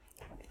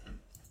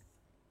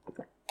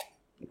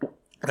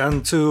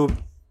 And to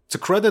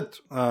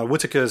credit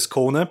Whittaker's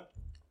corner,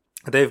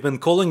 they've been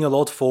calling a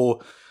lot for...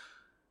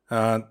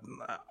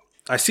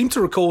 I seem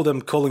to recall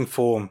them calling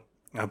for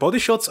body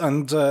shots,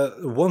 and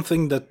one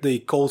thing that they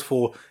called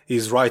for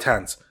is right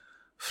hands.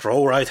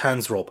 Throw right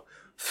hands, Rob.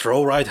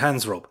 Throw right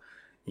hands, Rob.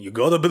 You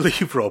gotta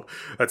believe, Rob.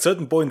 At a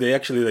certain point, they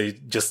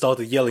just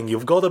started yelling,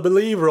 "You've gotta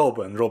believe, Rob!"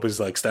 And Rob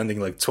is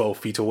standing 12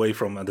 feet away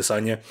from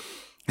Adesanya.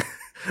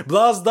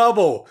 Blast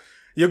double!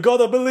 You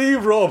gotta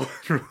believe, Rob!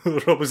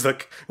 Rob is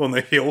on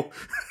a hill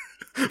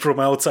from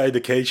outside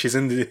the cage. He's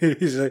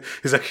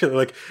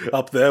actually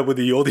up there with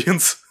the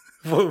audience.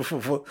 Looking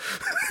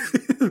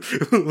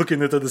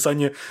at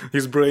Adesanya,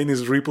 his brain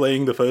is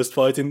replaying the first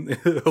fight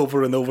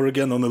over and over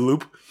again on a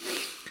loop.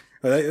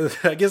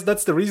 I guess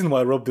that's the reason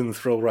why Rob didn't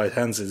throw right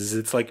hands.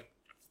 It's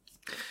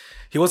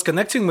he was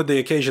connecting with the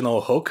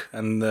occasional hook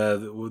and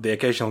the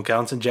occasional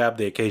counter jab,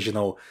 the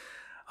occasional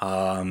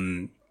a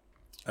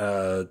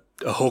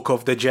hook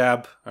of the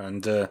jab,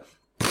 and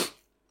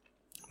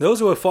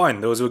those were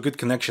fine. Those were good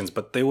connections,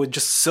 but they were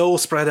just so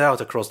spread out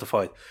across the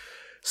fight.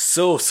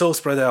 so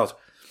spread out.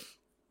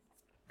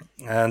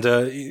 And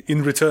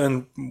in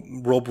return,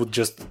 Rob would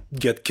just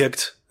get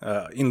kicked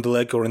in the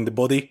leg or in the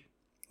body.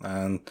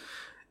 And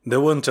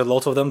there weren't a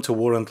lot of them to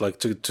warrant,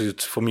 like,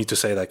 for me to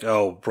say, like,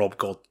 oh, Rob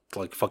got,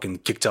 like, fucking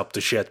kicked up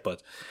to shit.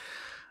 But,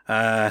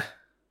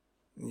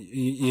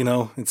 you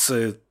know, it's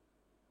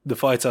the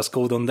fights are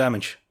scored on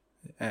damage.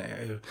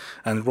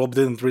 And Rob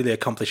didn't really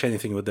accomplish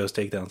anything with those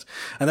takedowns.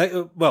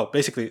 And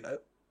basically,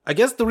 I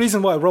guess the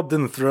reason why Rob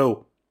didn't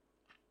throw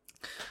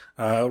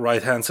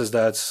right hands is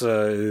that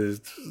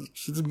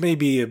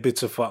maybe a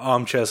bit of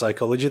armchair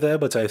psychology there,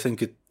 but I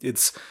think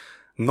it's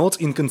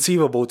not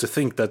inconceivable to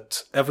think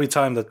that every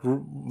time that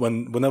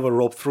whenever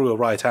Rob threw a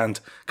right hand,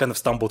 kind of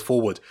stumbled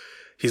forward,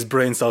 his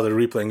brain started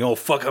replaying, oh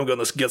fuck, I'm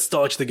gonna get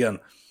starched again.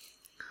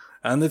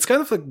 And it's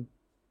kind of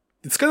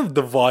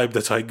the vibe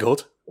that I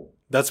got.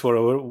 That's where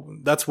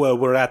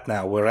we're at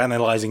now. We're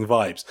analyzing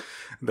vibes.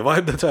 The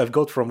vibe that I've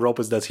got from Rob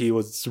is that he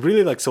was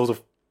really, like, sort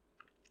of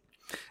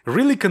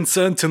really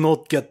concerned to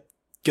not get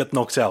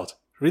knocked out.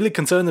 Really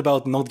concerned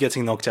about not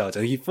getting knocked out.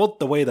 And he fought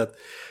the way that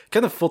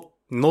kind of fought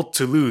not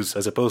to lose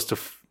as opposed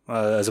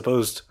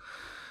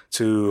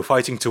to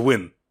fighting to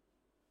win.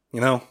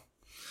 You know?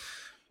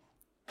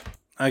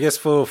 I guess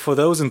for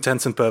those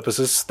intents and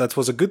purposes, that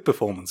was a good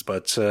performance,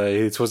 but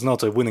it was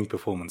not a winning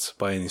performance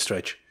by any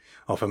stretch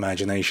of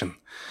imagination.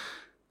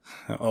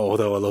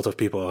 Although a lot of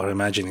people are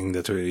imagining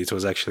that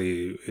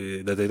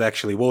it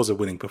actually was a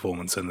winning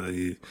performance,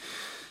 and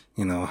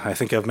you know, I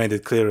think I've made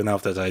it clear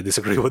enough that I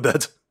disagree with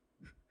that.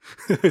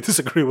 I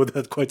disagree with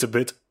that quite a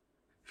bit,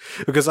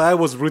 because I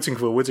was rooting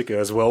for Whittaker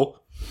as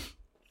well.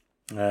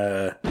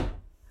 I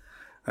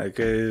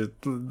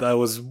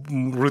was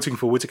rooting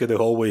for Whittaker the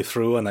whole way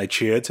through, and I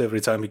cheered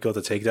every time he got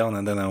a takedown,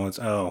 and then I went,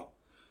 oh,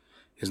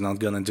 he's not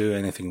gonna do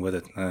anything with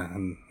it.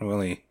 And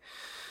really,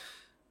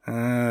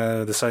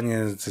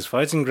 Adesanya is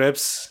fighting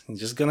grips. He's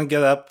just gonna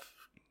get up.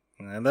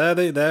 And there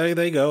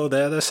they go.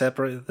 They're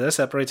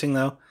separating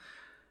now.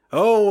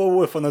 Oh, a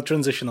whiff on a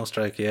transitional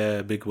strike.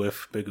 Yeah, big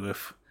whiff.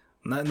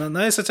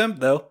 Nice attempt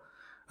though.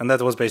 And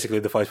that was basically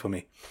the fight for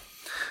me.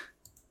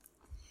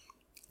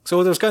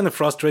 So it was kind of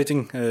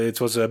frustrating.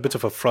 It was a bit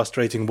of a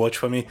frustrating watch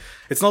for me.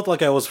 It's not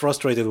like I was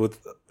frustrated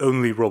with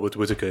only Robert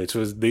Whittaker. It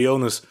was the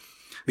onus.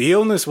 The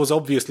onus was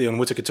obviously on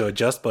Whittaker to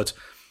adjust, but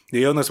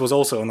the onus was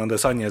also on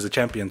Adesanya as a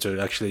champion to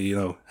actually, you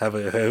know, have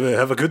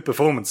a good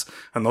performance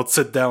and not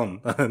sit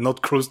down and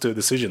not cruise to a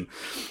decision.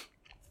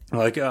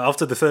 Like,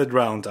 after the third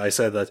round, I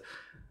said that,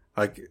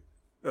 like,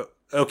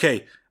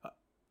 okay,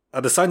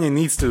 Adesanya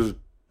needs to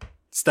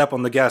step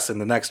on the gas in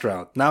the next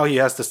round. Now he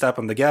has to step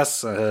on the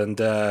gas and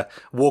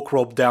walk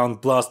Rob down,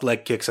 blast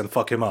leg kicks, and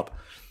fuck him up.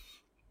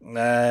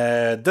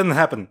 Didn't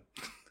happen.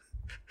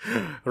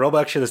 Rob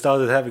actually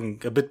started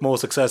having a bit more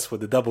success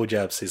with the double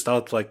jabs. He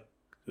started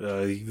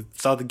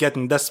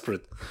getting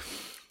desperate.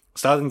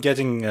 Started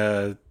getting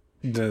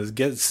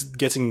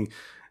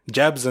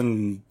jabs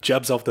and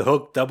jabs off the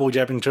hook, double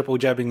jabbing, triple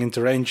jabbing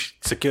into range.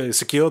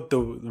 Secured the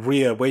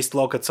rear waist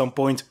lock at some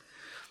point.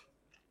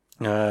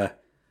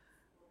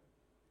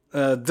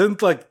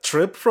 Didn't like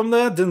trip from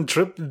there. Didn't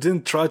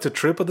try to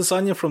trip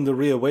Adesanya from the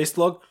rear waist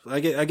lock. I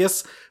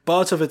guess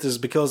part of it is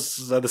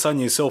because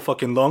Adesanya is so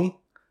fucking long,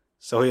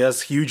 so he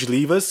has huge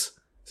levers.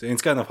 So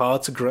it's kind of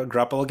hard to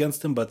grapple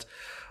against him. But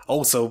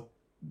also,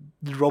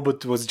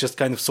 Robert was just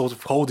kind of sort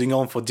of holding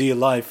on for dear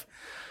life,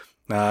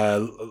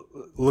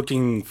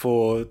 looking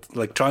for,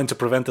 like, trying to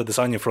prevent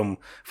Adesanya from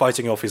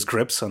fighting off his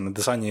grips. And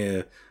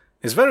Adesanya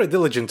is very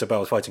diligent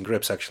about fighting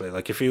grips. Actually,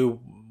 like, if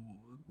you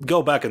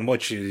go back and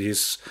watch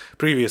his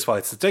previous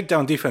fights, the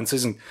takedown defense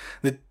isn't...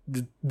 The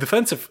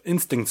defensive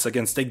instincts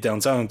against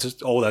takedowns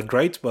aren't all that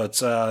great, but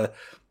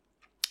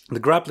the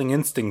grappling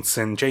instincts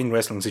in chain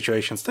wrestling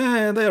situations,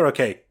 they're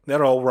okay.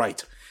 They're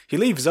alright. He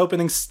leaves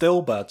openings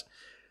still, but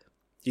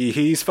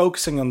he's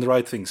focusing on the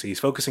right things. He's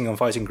focusing on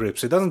fighting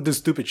grips. He doesn't do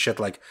stupid shit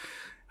like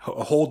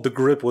hold the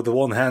grip with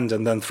one hand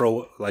and then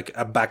throw, like,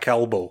 a back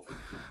elbow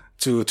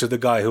to the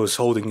guy who's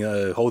holding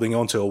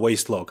onto a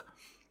waist lock,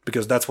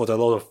 because that's what a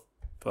lot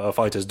of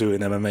fighters do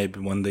in MMA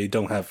when they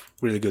don't have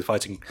really good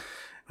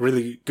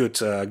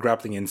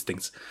grappling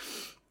instincts.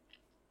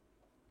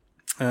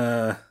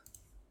 And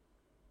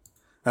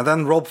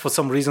then Rob, for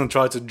some reason,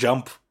 tried to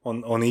jump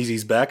on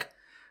Easy's back.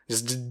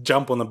 Just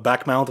jump on a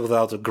back mount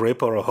without a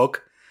grip or a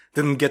hook.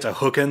 Didn't get a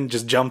hook in,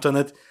 just jumped on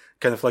it.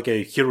 Kind of like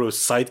a hero's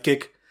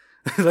sidekick.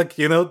 Like,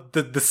 you know,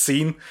 the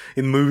scene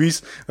in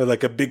movies where,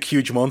 like, a big,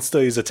 huge monster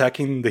is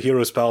attacking the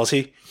hero's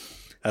party.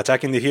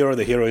 Attacking the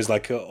hero is,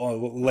 like,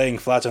 laying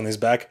flat on his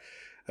back.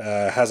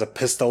 Has a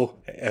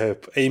pistol,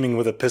 aiming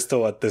with a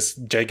pistol at this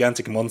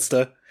gigantic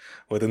monster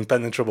with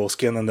impenetrable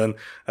skin, and then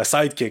a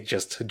sidekick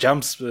just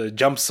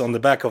jumps on the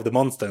back of the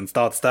monster and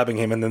starts stabbing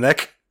him in the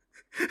neck.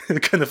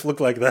 It kind of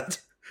looked like that.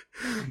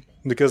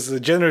 Because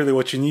generally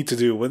what you need to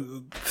do,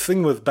 the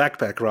thing with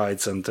backpack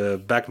rides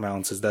and back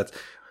mounts is that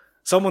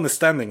someone is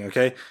standing,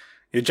 okay?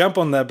 You jump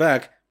on their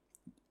back,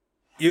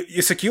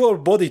 you secure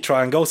body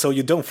triangle so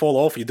you don't fall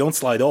off, you don't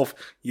slide off,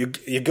 you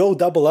go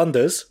double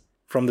unders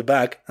from the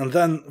back, and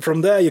then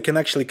from there you can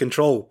actually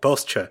control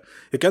posture.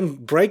 You can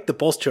break the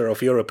posture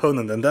of your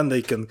opponent, and then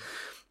they can...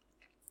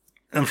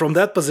 And from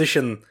that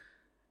position,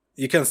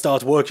 you can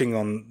start working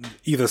on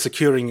either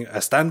securing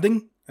a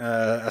standing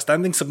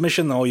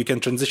submission, or you can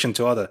transition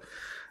to other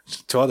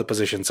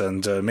positions,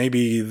 and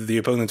maybe the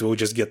opponent will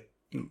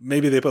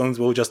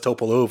just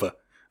topple over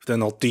if they're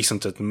not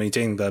decent at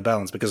maintaining their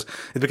balance, because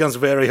it becomes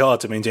very hard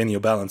to maintain your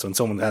balance when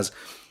someone has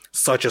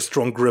such a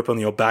strong grip on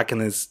your back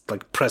and is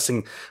like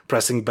pressing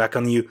back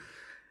on you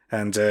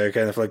and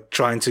kind of like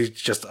trying to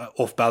just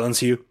off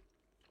balance you.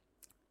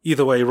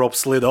 Either way, Rob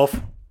slid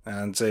off,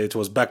 and it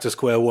was back to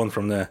square one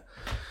from there.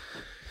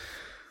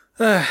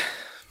 That's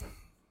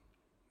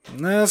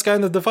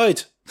kind of the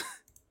fight.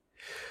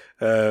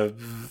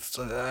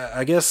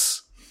 I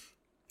guess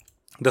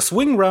the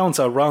swing rounds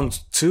are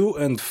round 2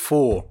 and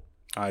 4,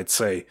 I'd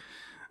say.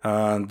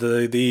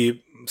 The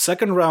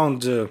second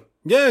round,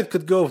 it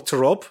could go to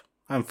Rob.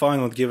 I'm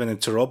fine with giving it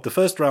to Rob. The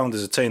first round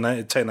is a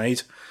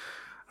 10-8.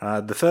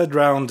 The third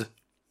round,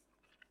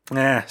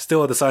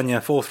 still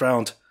Adesanya. Fourth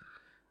round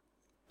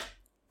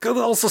could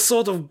also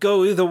sort of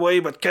go either way,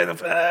 but kind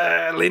of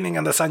leaning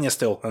on Adesanya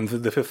still. And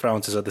the fifth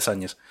round is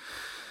Adesanya's.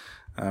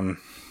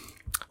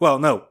 Well,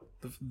 no.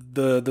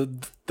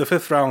 The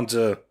fifth round...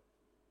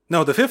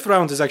 no, the fifth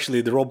round is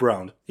actually the Rob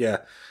round. Yeah.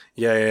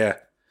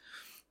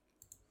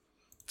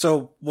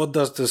 So, what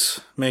does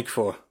this make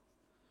for?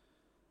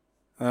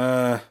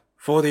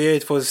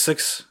 48,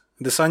 46,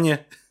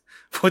 Adesanya.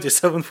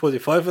 47,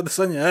 45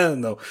 Adesanya? I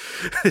don't know.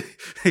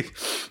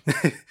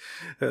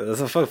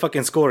 That's a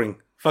fucking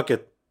scoring. Fuck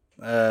it.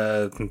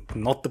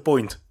 Not the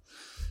point.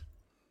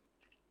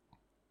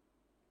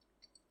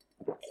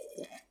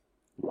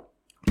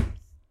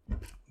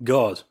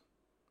 God.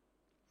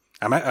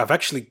 I'm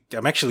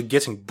actually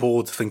getting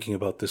bored thinking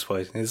about this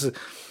fight.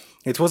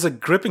 It was a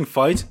gripping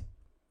fight,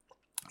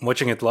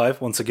 watching it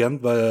live once again,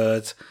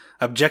 but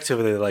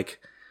objectively,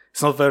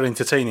 it's not very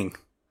entertaining.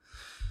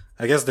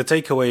 I guess the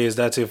takeaway is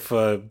that if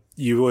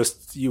you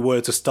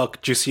were to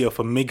stuck Jussi or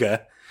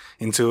Miga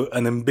into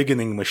an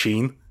embiggening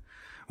machine,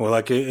 or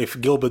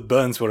if Gilbert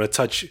Burns were a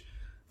touch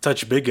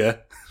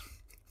bigger,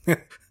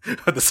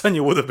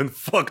 Adesanya would have been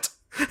fucked.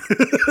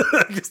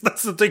 I guess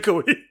that's the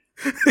takeaway.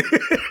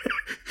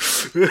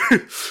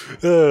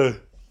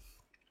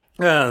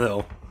 I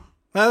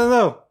don't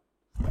know.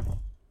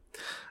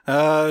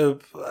 I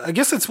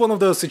guess it's one of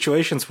those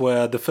situations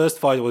where the first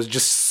fight was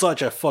just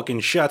such a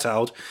fucking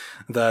shutout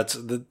that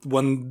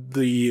when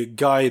the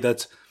guy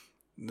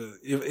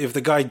if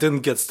the guy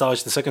didn't get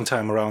starched the second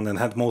time around and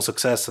had more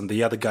success, and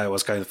the other guy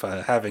was kind of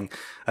having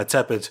a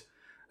tepid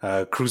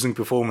cruising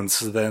performance,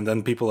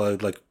 then people are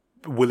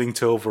willing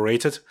to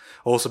overrate it.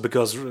 Also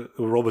because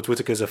Robert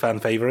Whittaker is a fan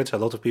favorite, a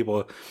lot of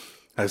people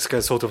are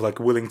sort of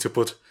willing to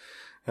put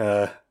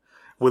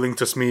willing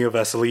to smear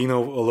Vaseline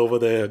all over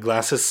their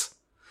glasses,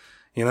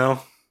 you know,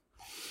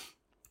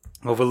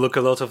 overlook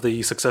a lot of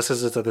the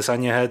successes that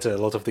Adesanya had, a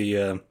lot of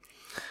the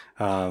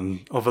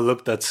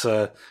overlook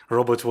that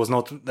Robert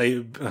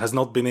has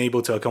not been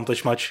able to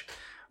accomplish much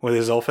with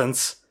his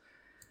offense.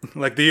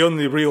 The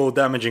only real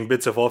damaging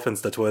bits of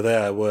offense that were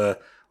there were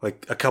a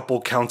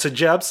couple counter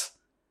jabs,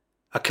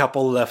 a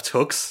couple left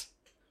hooks,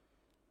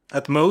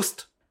 at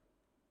most.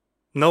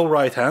 No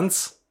right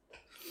hands.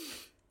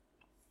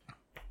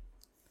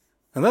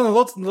 And then a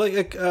lot,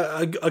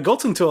 I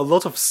got into a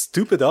lot of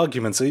stupid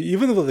arguments,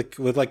 even with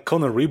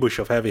Conor Ruebusch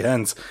of heavy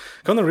hands.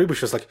 Conor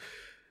Ruebusch was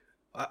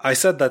I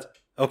said that,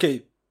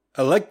 okay,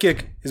 a leg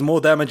kick is more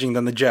damaging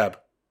than the jab.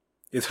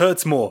 It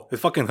hurts more. It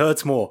fucking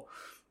hurts more.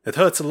 It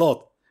hurts a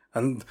lot.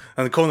 And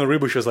Conor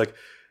Ruebusch was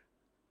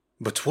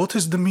but what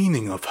is the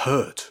meaning of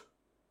hurt?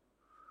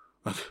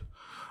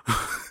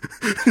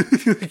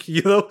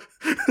 You know,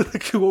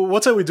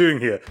 what are we doing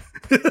here?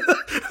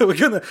 We're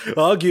gonna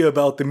argue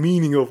about the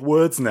meaning of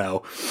words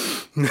now.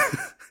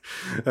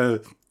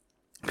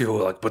 People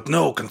were but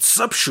no,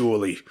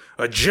 conceptually,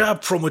 a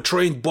jab from a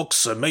trained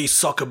boxer may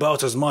suck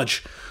about as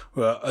much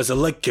as a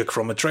leg kick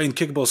from a trained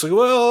kickboxer.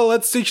 Well,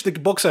 let's teach the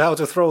boxer how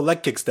to throw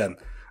leg kicks then.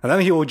 And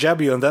then he will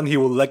jab you and then he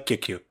will leg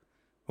kick you.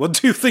 What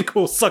do you think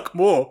will suck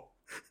more?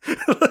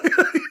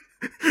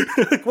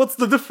 What's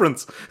the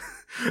difference?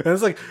 And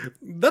it's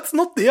that's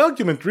not the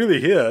argument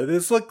really here.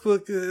 It's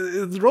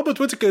Robert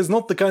Whittaker is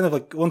not the kind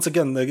of once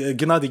again, a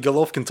Gennady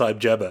Golovkin type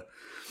jabber.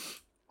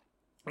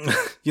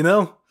 You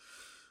know?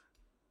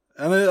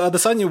 And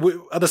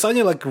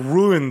Adesanya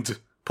ruined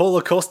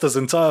Paulo Costa's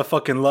entire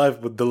fucking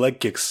life with the leg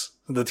kicks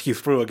that he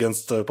threw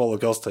against Paulo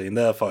Costa in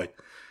their fight.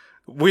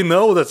 We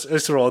know that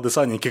Israel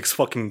Adesanya kicks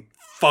fucking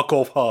fuck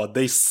off hard.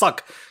 They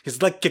suck.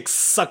 His leg kicks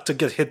suck to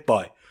get hit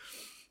by.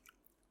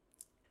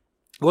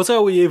 What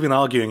are we even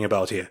arguing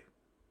about here?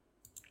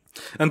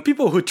 And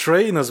people who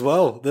train as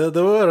well. There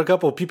were a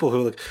couple of people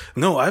who were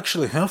no, I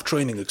actually have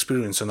training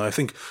experience, and I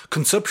think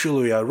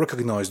conceptually I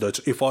recognize that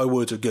if I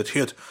were to get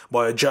hit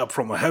by a jab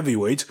from a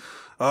heavyweight,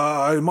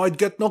 I might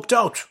get knocked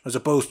out, as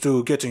opposed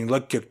to getting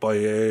leg kicked by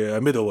a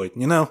middleweight,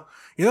 you know?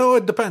 You know,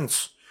 it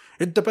depends.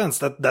 It depends.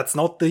 That's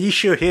not the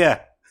issue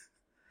here.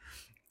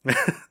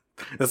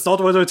 That's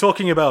not what we're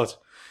talking about.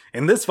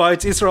 In this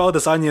fight, Israel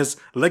Adesanya's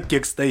leg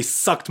kicks, they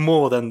sucked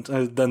more than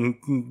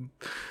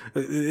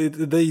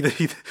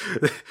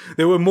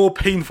they were more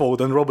painful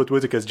than Robert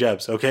Whittaker's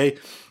jabs, okay?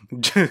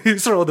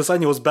 Israel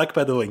Adesanya was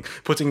backpedaling,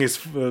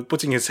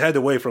 putting his head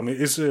away from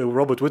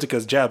Robert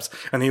Whittaker's jabs,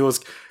 and he was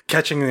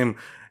catching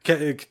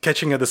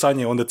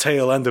Adesanya on the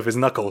tail end of his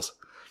knuckles.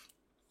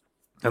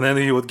 And then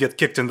he would get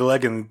kicked in the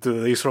leg, and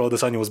Israel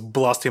Adesanya would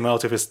blast him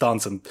out of his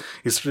stance, and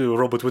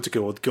Robert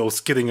Whittaker would go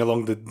skidding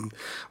along the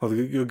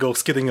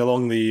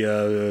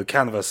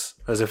canvas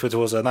as if it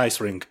was an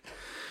ice rink.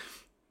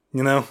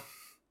 You know,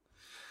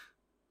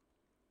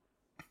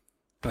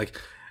 like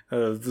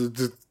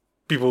the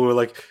people were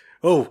like,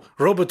 "Oh,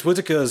 Robert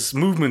Whittaker's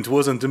movement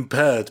wasn't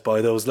impaired by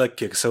those leg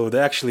kicks, so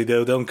they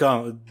don't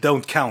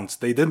count.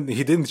 He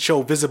didn't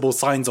show visible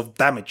signs of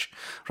damage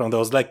from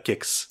those leg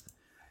kicks."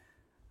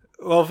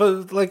 Well,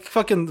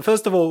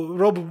 first of all,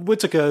 Robert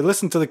Whittaker,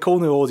 listen to the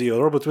corner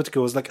audio. Robert Whittaker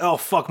was like, "Oh,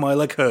 fuck, my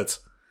leg hurts,"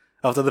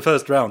 after the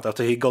first round,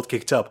 after he got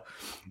kicked up.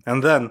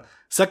 And then,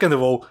 second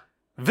of all,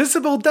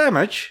 visible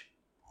damage?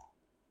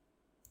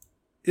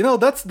 You know,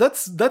 that's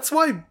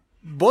why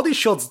body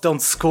shots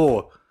don't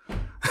score.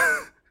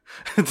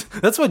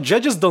 That's why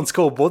judges don't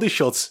score body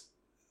shots.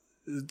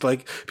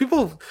 Like,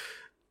 people...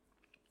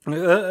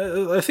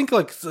 I think,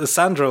 like,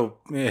 Sandro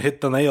hit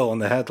the nail on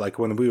the head, like,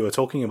 when we were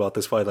talking about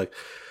this fight, like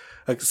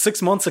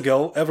 6 months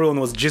ago, everyone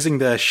was jizzing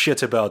their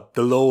shit about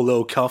the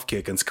low calf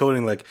kick and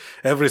scoring like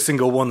every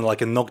single one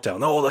like a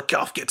knockdown. Oh, the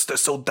calf kicks, they're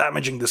so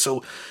damaging, they're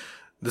so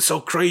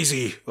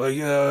crazy,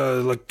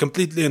 like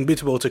completely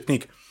unbeatable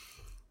technique.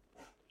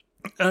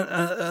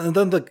 And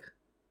then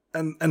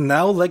and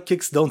now leg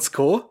kicks don't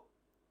score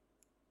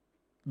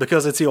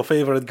because it's your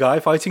favorite guy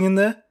fighting in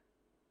there.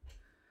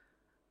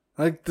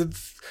 Like, the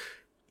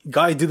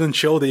guy didn't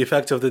show the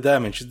effect of the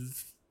damage.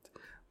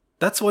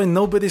 That's why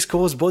nobody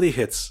scores body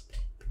hits.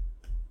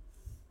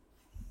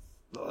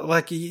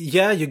 Like,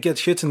 yeah, you get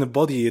hit in the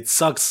body, it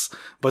sucks,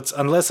 but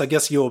unless, I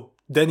guess, you're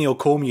Daniel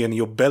Cormier and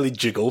your belly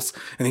jiggles,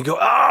 and you go,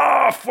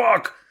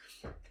 fuck!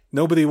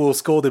 Nobody will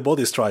score the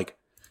body strike.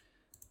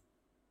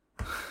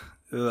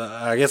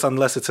 I guess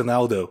unless it's an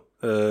Aldo,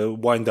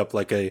 wind up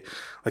like a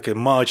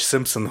Marge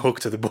Simpson hook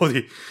to the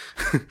body.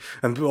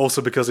 And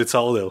also because it's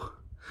Aldo.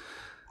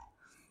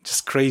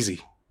 Just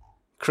crazy.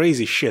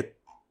 Crazy shit.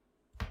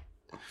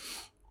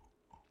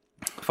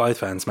 Fight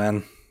fans,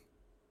 man.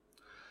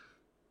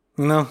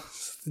 You know,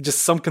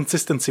 just some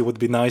consistency would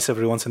be nice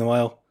every once in a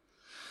while.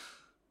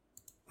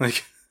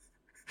 Like,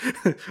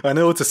 I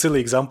know it's a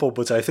silly example,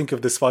 but I think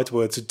if this fight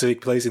were to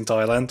take place in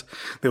Thailand,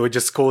 they would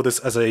just score this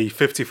as a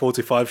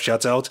 50-45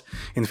 shutout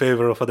in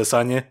favor of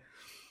Adesanya,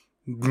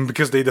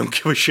 because they don't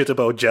give a shit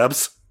about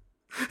jabs.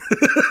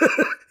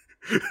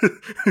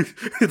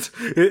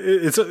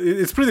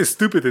 It's pretty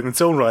stupid in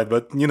its own right,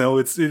 but you know,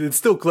 it's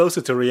still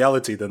closer to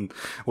reality than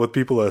what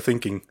people are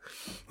thinking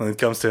when it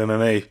comes to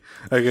MMA.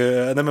 Like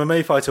an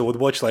MMA fighter would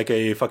watch like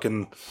a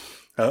fucking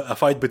a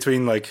fight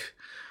between, like,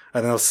 I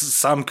don't know,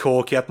 Sam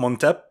Khor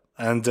Kiatmontep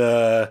and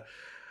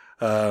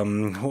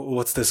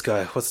what's this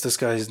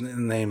guy's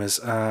name is?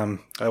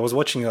 I was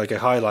watching like a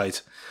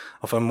highlight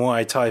of a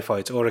Muay Thai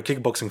fight or a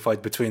kickboxing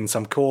fight between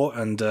Sam Khor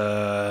and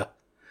a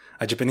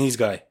Japanese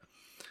guy.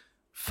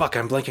 Fuck,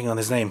 I'm blanking on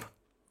his name.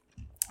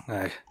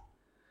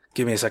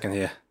 Give me a second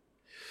here.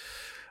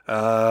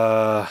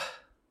 Yuya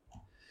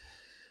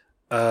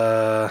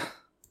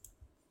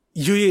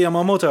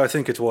Yamamoto, I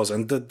think it was.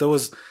 And there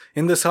was,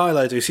 in this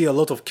highlight, you see a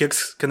lot of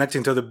kicks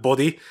connecting to the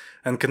body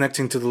and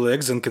connecting to the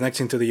legs and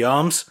connecting to the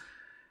arms.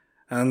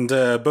 And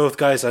both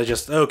guys are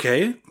just,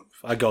 okay,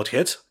 I got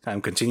hit. I'm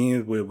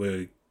continuing.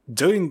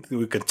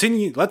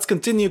 Let's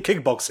continue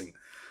kickboxing.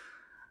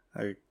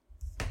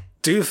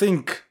 Do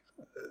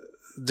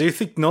you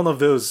think none of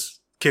those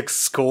kicks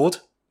scored?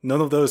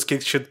 None of those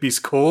kicks should be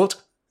scored?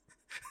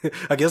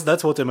 I guess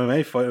that's what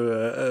most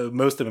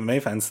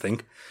MMA fans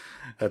think.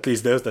 At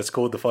least those that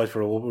scored the fight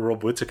for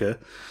Rob Whittaker.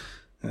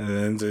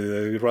 And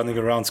running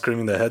around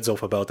screaming their heads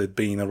off about it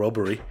being a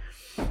robbery.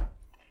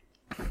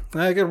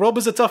 Rob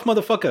is a tough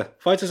motherfucker.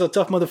 Fighters are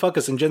tough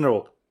motherfuckers in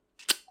general.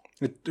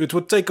 It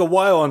would take a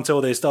while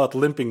until they start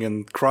limping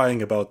and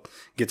crying about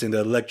getting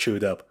their leg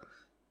chewed up.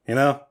 You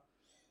know?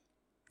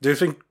 Do you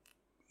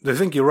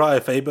think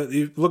Uriah Faber,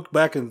 you look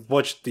back and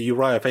watch the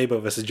Uriah Faber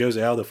versus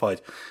Jose Aldo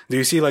fight, do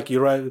you see like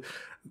Uriah,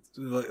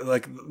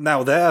 like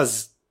now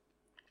there's,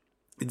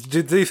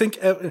 do you think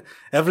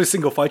every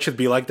single fight should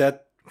be like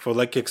that for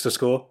leg kicks to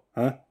score?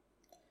 Huh?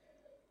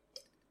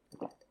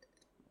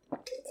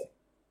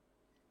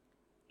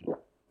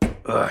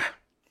 Ugh.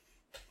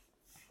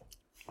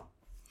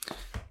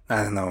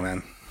 I don't know,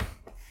 man.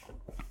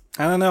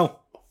 I don't know.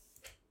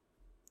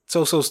 It's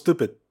all so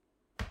stupid.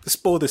 The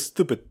sport is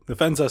stupid. The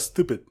fans are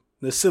stupid.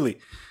 They're silly.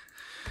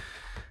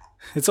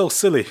 It's all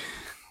silly.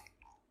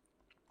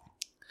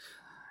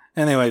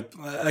 Anyway,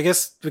 I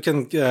guess we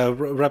can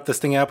wrap this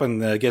thing up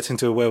and get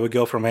into where we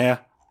go from here.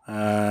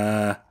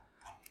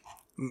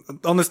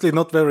 Honestly,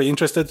 not very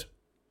interested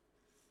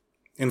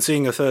in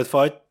seeing a third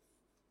fight.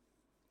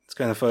 It's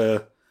kind of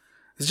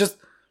it's just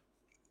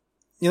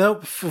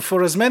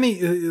for as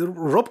many,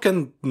 Rob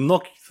can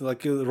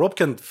Rob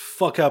can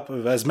fuck up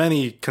as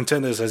many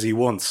contenders as he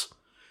wants,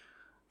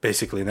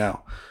 basically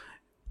now.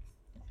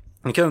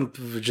 He can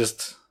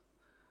just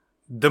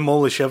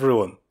demolish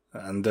everyone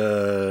and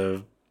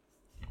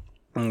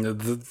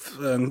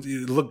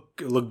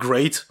look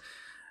great,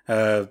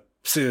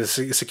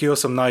 secure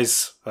some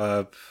nice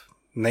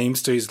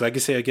names to his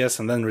legacy, I guess,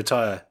 and then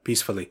retire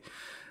peacefully.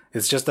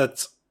 It's just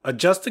that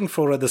adjusting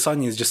for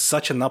Adesanya is just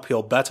such an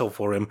uphill battle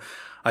for him.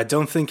 I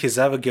don't think he's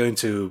ever going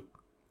to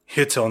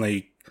hit on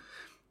a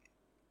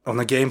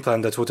game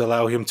plan that would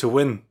allow him to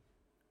win,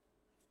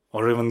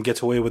 or even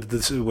get away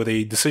with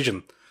a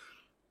decision.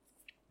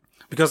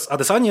 Because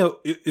Adesanya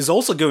is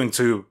also going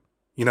to,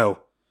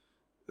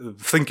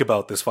 think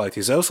about this fight.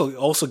 He's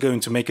also going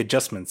to make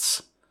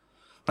adjustments.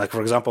 Like,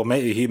 for example,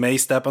 he may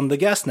step on the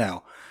gas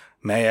now,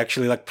 may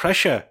actually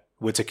pressure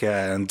Whittaker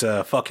and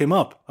fuck him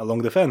up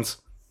along the fence,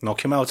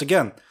 knock him out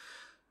again.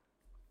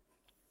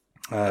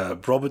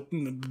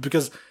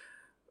 Because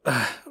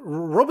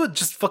Robert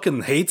just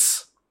fucking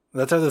hates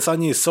that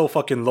Adesanya is so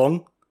fucking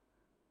long.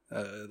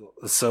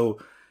 So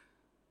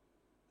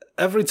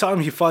every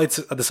time he fights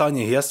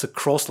Adesanya, he has to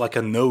cross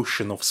an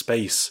ocean of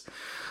space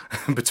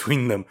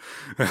between them.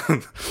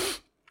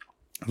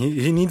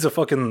 he needs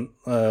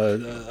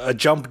a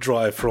jump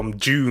drive from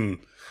June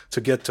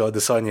to get to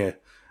Adesanya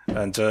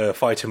and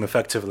fight him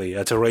effectively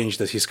at a range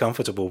that he's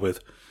comfortable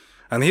with.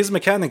 And his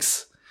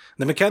mechanics,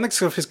 the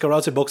mechanics of his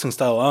karate boxing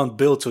style aren't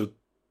built to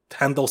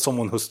handle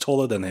someone who's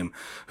taller than him,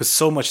 who's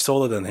so much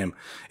taller than him.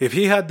 If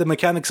he had the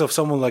mechanics of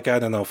someone like, I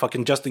don't know,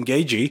 fucking Justin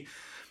Gaethje,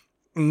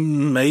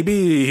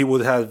 maybe he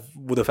would have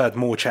had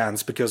more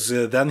chance, because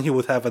then he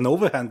would have an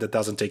overhand that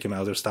doesn't take him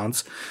out of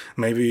stance.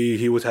 Maybe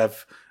he would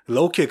have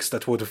low kicks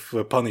that would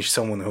have punished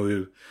someone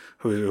who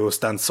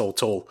stands so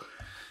tall.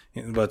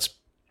 But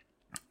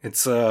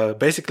it's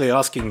basically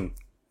asking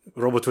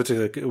Robert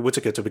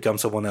Whittaker to become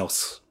someone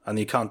else, and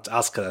you can't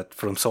ask that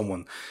from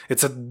someone.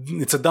 It's a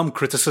dumb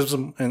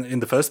criticism in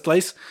the first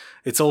place.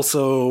 It's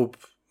also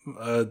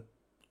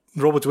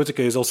Robert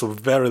Whittaker is also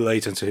very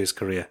late into his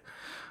career,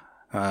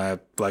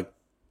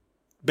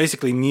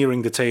 basically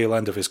nearing the tail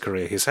end of his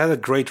career. He's had a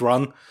great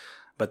run,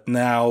 but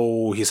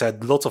now he's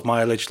had lots of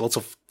mileage, lots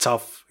of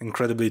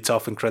incredibly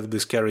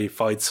scary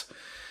fights,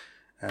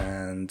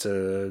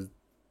 and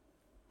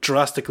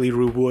drastically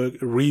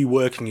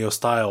reworking your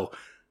style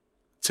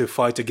to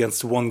fight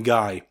against one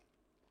guy.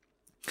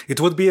 It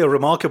would be a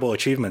remarkable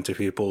achievement if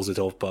he pulls it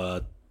off,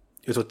 but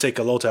it would take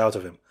a lot out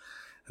of him.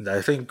 And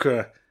I think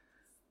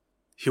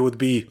he would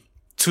be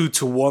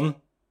 2-1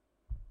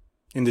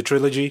 in the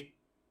trilogy,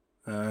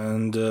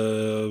 and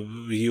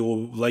he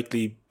will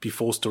likely be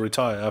forced to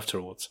retire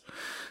afterwards.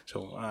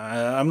 So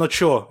I'm not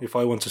sure if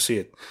I want to see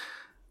it.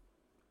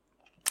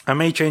 I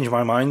may change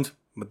my mind,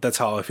 but that's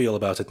how I feel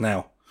about it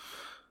now.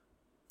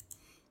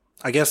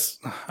 I guess,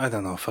 I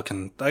don't know,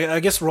 I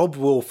guess Rob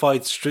will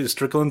fight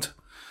Strickland.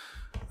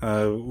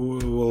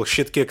 Will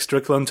shit kick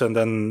Strickland, and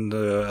then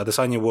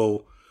Adesanya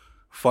will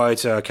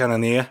fight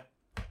Cannonier.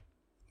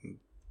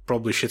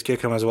 Probably shit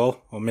kick him as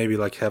well, or maybe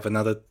have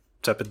another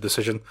tepid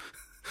decision.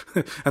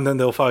 And then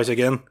they'll fight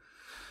again.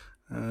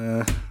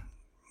 I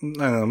don't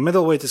know,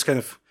 middleweight is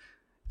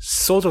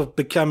sort of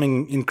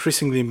becoming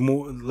increasingly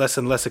less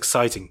and less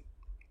exciting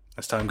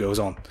as time goes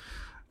on.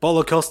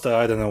 Paulo Costa,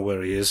 I don't know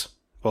where he is.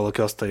 Paulo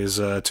Costa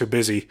is too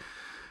busy.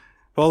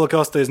 Paulo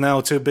Costa is now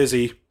too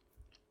busy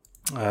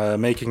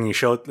making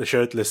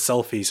shirtless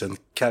selfies and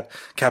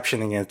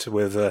captioning it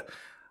with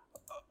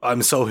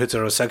 "I'm so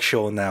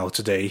heterosexual now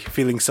today,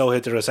 feeling so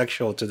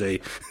heterosexual today."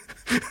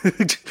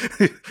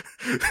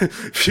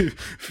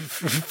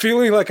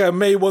 Feeling like I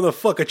may want to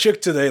fuck a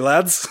chick today,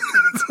 lads.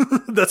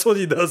 That's what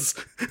he does.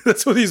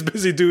 That's what he's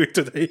busy doing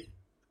today.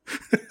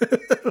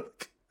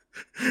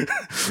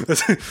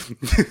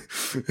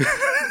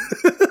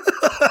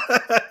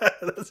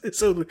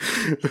 It's only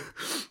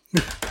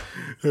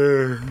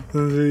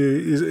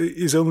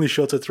he's only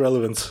shot at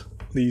relevance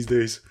these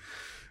days.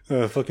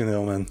 Fucking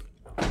hell, man.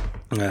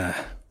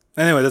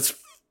 Anyway, that's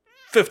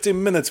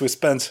 15 minutes we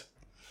spent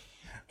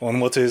on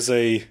what is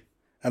an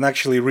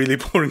actually really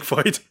boring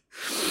fight.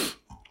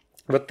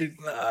 But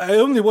I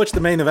only watched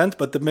the main event,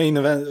 but the main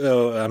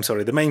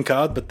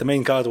card. But the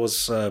main card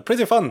was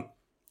pretty fun,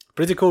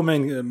 pretty cool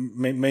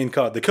main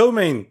card. The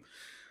co-main,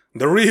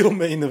 the real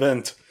main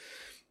event.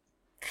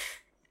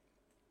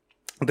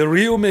 The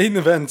real main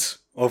event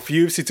of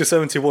UFC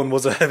 271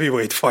 was a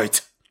heavyweight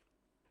fight.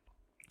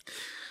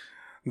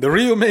 The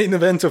real main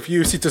event of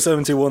UFC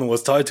 271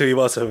 was Taito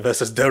Iwasa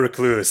versus Derek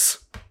Lewis.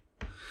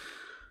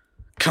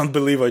 Can't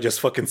believe I just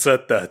fucking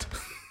said that.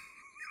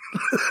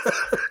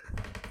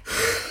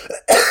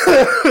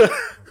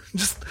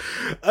 Just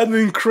an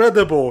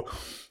incredible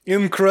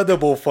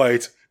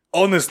fight.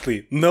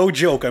 Honestly, no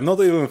joke. I'm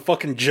not even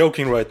fucking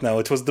joking right now.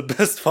 It was the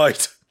best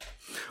fight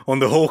on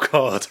the whole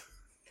card.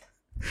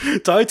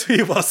 Taito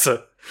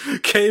Iwasa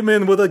came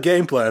in with a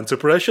game plan to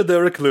pressure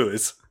Derek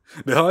Lewis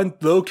behind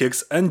low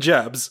kicks and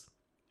jabs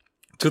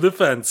to the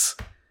fence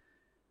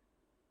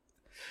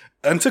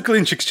and to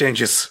clinch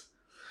exchanges.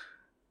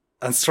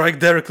 and strike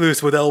Derek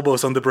Lewis with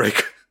elbows on the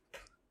break.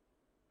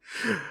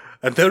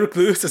 And Derek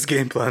Lewis's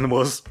game plan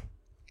was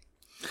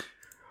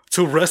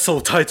to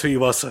wrestle Taito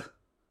Iwasa.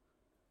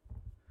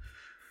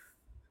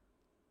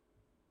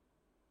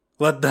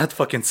 Let that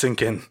fucking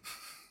sink in.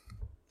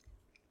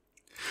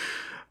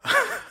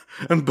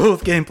 And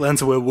both game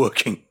plans were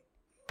working.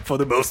 For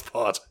the most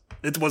part.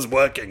 It was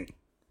working.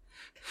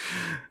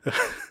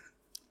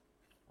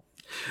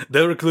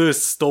 Derek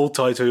Lewis stole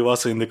Taito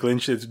Iwasa in the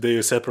clinch. They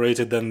were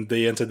separated, then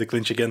they entered the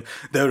clinch again.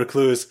 Derek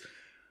Lewis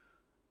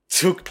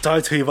took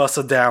Taito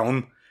Iwasa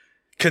down,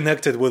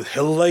 connected with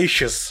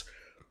hellacious,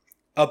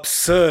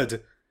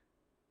 absurd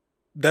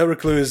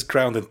Derek Lewis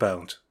ground and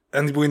pound.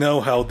 And we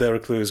know how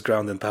Derek Lewis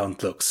ground and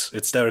pound looks.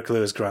 It's Derek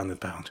Lewis ground and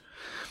pound.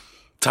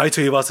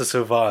 Taito Iwasa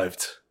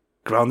survived.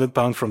 Ground and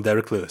pound from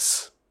Derek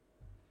Lewis.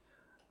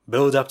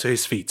 Build up to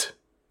his feet.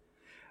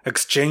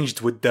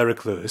 Exchanged with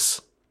Derek Lewis.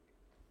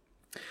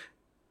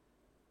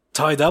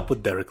 Tied up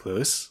with Derek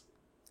Lewis.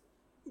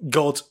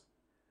 Got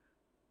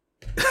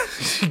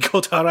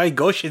Harai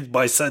Goshin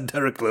by said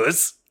Derek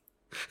Lewis.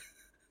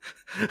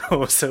 I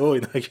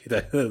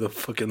don't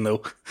fucking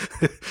know.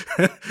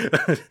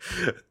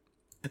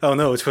 Oh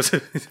no, it was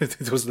a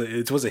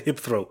hip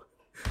throw.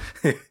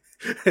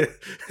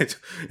 It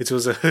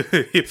was a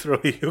hip throw.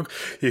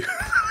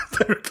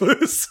 Derek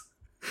Lewis.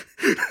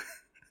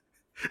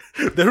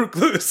 Derek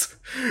Lewis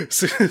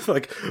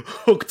like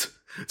hooked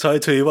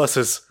Taito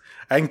Iwasa's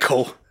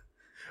ankle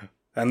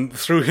and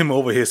threw him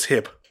over his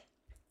hip.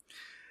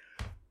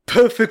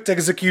 Perfect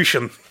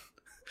execution.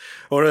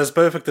 Or as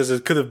perfect as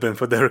it could have been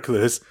for Derek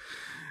Lewis.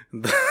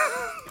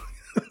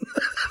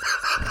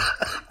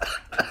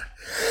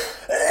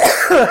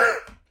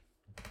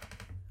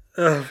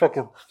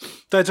 Fucking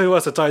Taito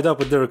Iwasa tied up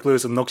with Derek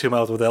Lewis and knocked him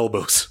out with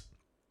elbows.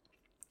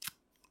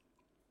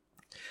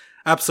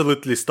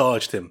 Absolutely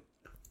starched him.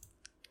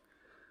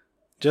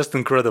 Just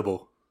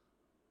incredible.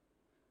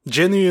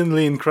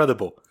 Genuinely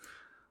incredible.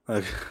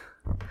 Like,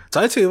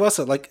 Taito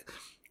Iwasa, like,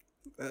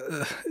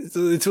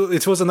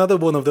 it was another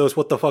one of those,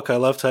 what the fuck, I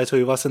love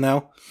Taito Iwasa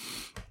now.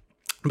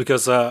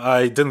 Because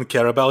I didn't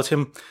care about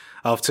him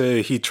after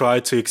he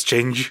tried to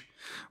exchange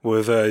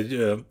with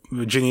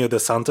Junior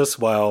Dos Santos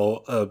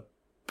while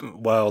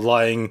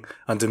lying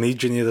underneath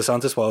Junior Dos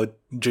Santos while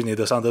Junior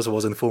Dos Santos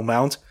was in full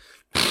mount.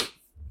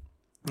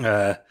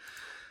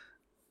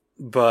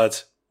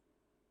 But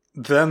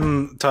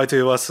then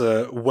Taito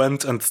Iwasa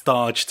went and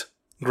starched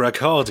Greg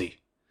Hardy.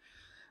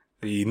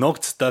 He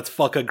knocked that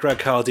fucker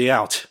Greg Hardy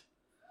out.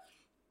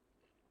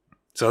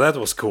 So that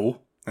was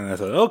cool. And I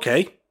thought,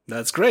 okay,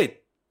 that's great.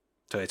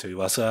 Taito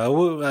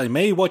Iwasa, I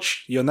may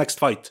watch your next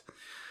fight.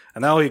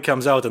 And now he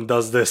comes out and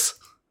does this.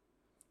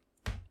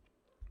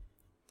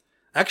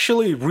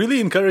 Actually,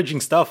 really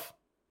encouraging stuff.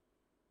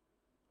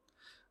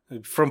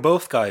 From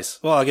both guys.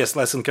 Well, I guess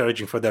less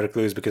encouraging for Derek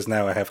Lewis because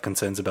now I have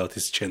concerns about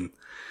his chin.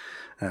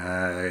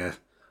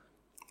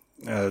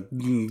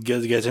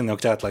 Getting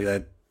knocked out like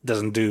that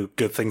doesn't do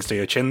good things to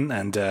your chin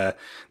and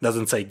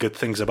doesn't say good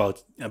things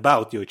about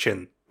your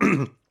chin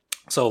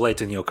so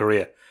late in your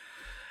career.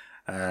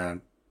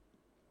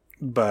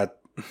 But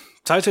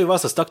Taito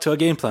Iwasa stuck to a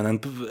game plan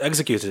and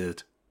executed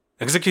it.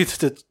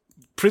 Executed it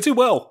pretty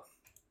well.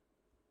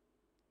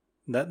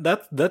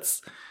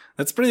 That's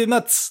pretty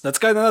nuts. That's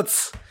kind of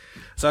nuts.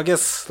 So I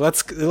guess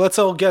let's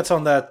all get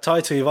on that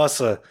Taito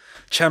Iwasa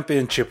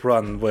championship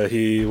run where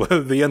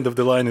the end of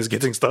the line is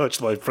getting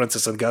starched by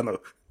Francis Ngannou.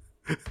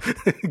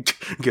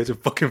 Getting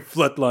fucking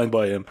flatlined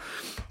by him.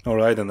 Or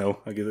I don't know.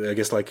 I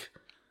guess like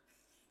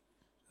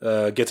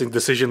getting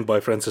decisioned by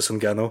Francis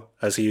Ngannou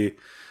as he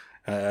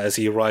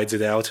rides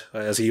it out,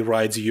 as he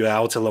rides you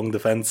out along the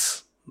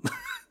fence.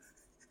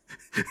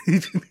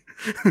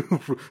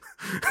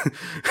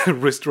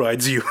 Wrist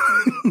rides you.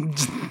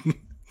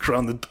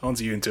 Ground and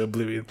pounds you into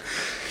oblivion.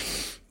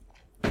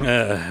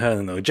 I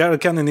don't know. Jared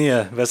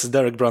Cannonier versus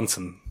Derek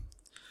Brunson.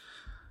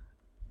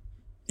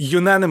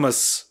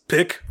 Unanimous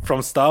pick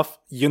from staff.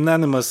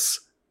 Unanimous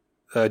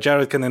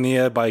Jared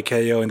Cannonier by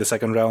KO in the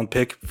second round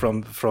pick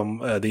from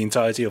the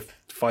entirety of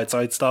Fight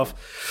Side staff.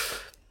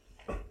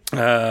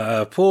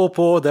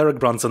 Poor Derek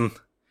Brunson.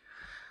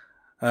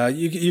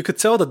 You could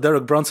tell that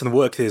Derek Brunson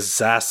worked his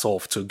ass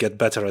off to get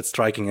better at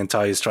striking and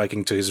tie his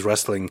striking to his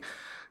wrestling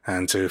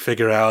and to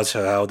figure out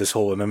how this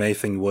whole MMA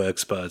thing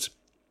works, but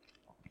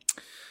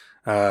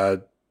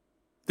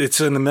it's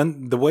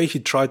the way he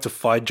tried to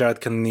fight Jared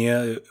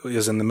Cannonier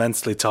is an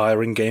immensely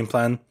tiring game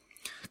plan.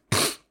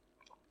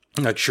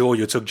 Like, sure,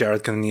 you took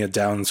Jared Cannonier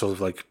down and sort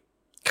of like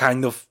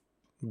kind of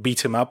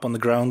beat him up on the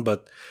ground,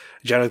 but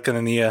Jared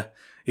Cannonier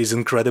is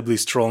incredibly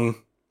strong.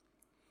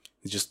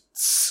 He's just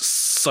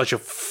such a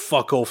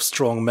fuck-off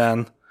strong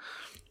man.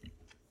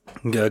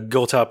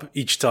 Got up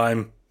each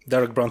time.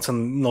 Derek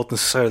Brunson, not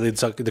necessarily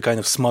the kind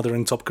of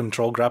smothering top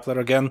control grappler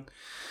again.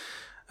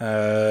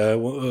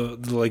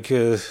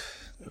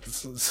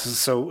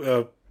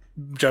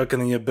 Jared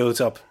Cannonier built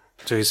up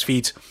to his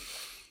feet.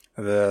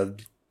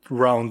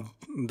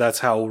 That's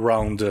how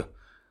round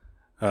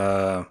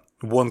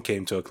 1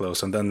 came to a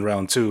close. And then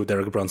round 2,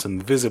 Derek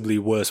Brunson visibly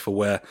worse for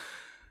wear.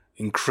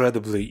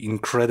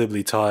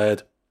 incredibly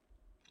tired,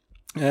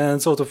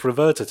 and sort of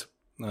reverted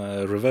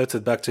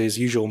back to his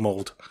usual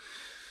mold,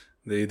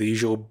 the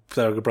usual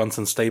Derek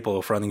Brunson staple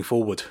of running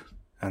forward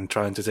and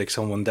trying to take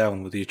someone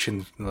down with your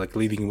chin, like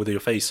leading with your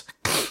face.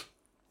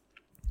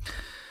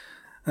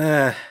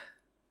 Well,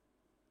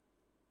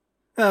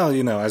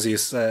 as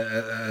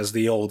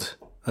the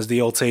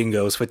old saying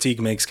goes, fatigue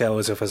makes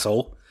cowards of us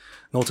all.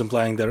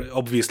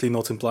 Obviously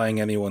not implying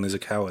anyone is a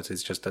coward.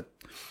 It's just that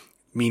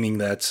meaning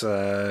that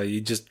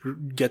you just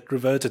get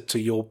reverted to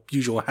your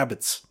usual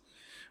habits.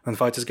 When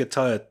fighters get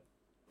tired,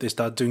 they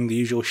start doing the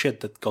usual shit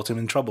that got him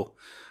in trouble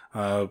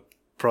in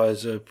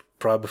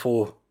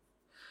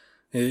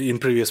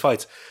previous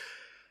fights.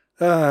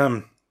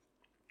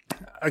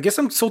 I guess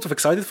I'm sort of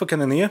excited for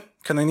Cannonier.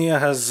 Cannonier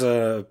has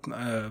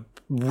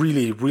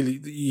really,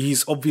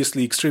 he's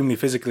obviously extremely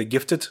physically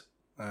gifted.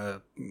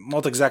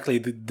 Not exactly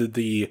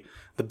the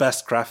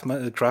best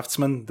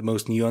craftsman, the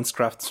most nuanced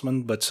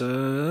craftsman, but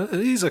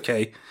he's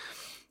okay.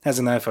 Has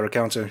an eye for a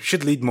counter.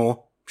 Should lead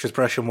more. Should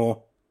pressure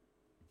more.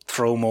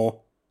 Throw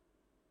more.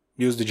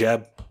 Use the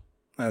jab.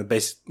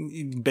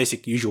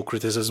 Basic usual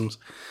criticisms.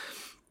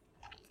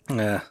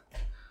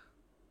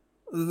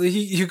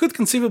 He could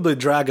conceivably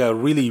drag a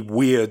really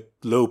weird,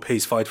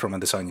 low-paced fight from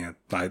Adesanya,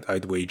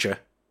 I'd wager.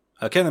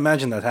 I can't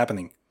imagine that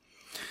happening.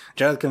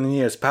 Jared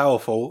Cannonier is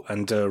powerful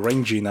and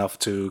rangy enough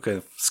to kind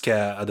of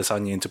scare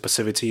Adesanya into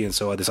passivity, and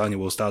so Adesanya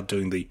will start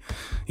doing the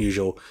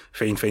usual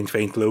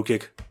feint, low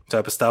kick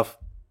type of stuff.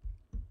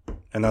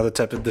 Another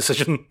type of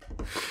decision.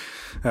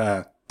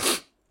 Hinato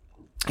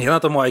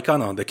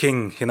Moicano, the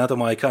king, Hinato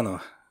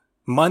Moicano.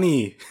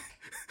 Money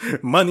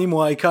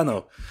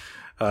Moicano.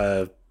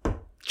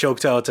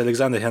 Choked out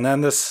Alexander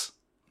Hernandez.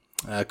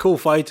 Cool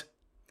fight.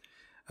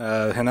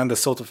 Hernandez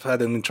sort of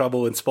had him in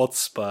trouble in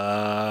spots,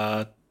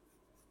 but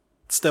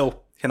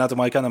still, Hinato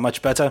Moicano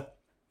much better.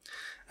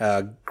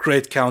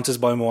 Great counters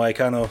by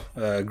Moicano.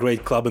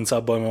 Great club and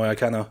sub by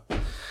Moicano.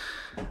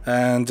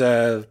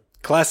 And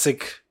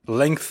classic,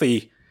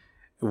 lengthy,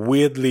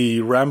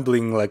 weirdly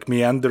rambling, like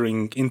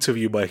meandering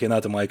interview by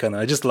Hinato Moicano.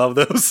 I just love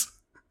those.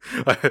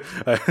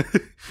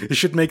 You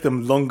should make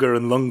them longer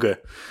and longer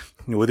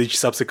with each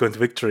subsequent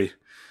victory.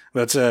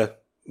 But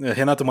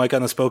Hinato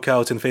Moicano spoke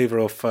out in favor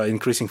of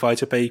increasing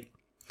fighter pay.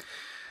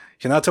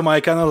 Hinato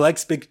Moicano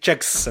likes big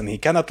checks and he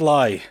cannot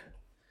lie.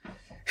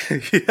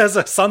 He has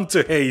a son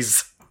to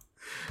haze.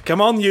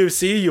 Come on,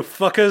 UFC, you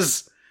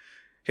fuckers.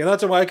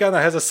 Hinato Moicano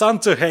has a son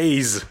to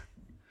haze.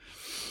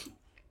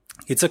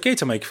 It's okay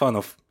to make fun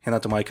of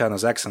Hinato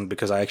Moicano's accent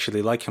because I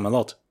actually like him a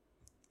lot.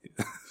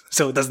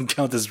 So it doesn't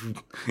count as,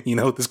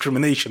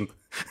 discrimination.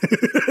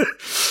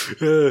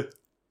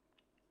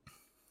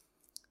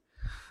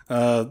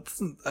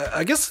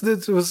 I guess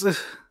it was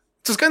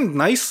kind of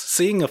nice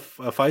seeing a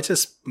fighter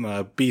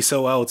be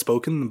so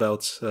outspoken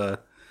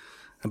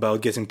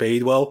about getting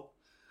paid well,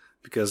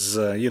 because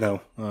a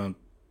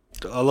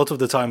lot of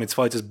the time it's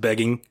fighters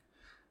begging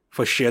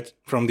for shit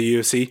from the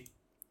UFC.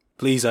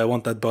 Please, I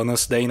want that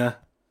bonus, Dana.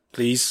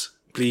 Please,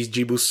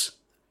 Jibus.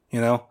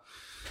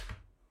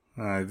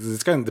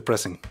 It's kind of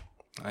depressing.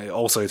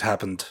 It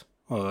happened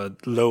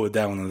lower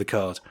down in the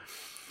card.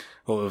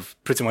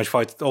 Pretty much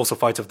fight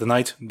of the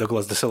night.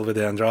 Douglas Da Silva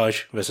de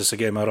Andrade versus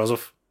Sergey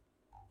Morozov.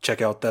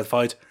 Check out that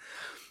fight.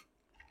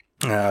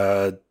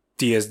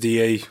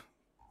 DSDA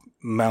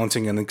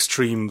mounting an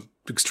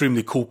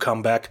extremely cool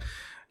comeback,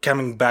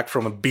 coming back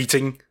from a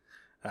beating,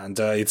 and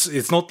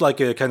it's not like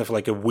a kind of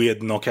like a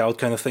weird knockout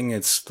kind of thing.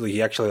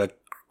 He actually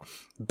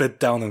bit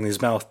down on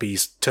his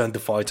mouthpiece, turned the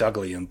fight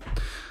ugly, and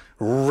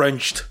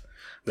wrenched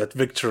that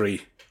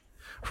victory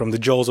from the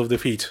jaws of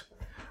defeat.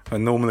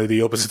 And normally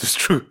the opposite is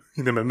true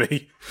in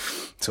MMA.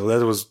 So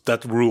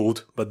that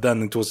ruled, but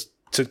then it was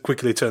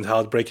quickly turned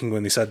heartbreaking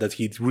when he said that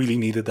he really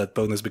needed that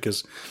bonus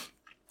because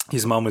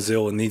his mom is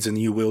ill and needs a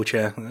new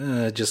wheelchair.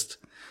 Just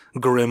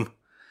grim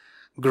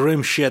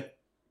shit.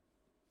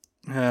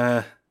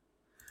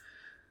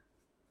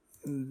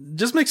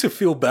 Just makes you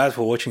feel bad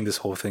for watching this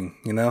whole thing,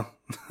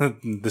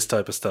 this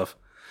type of stuff.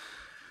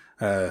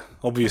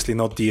 Obviously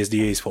not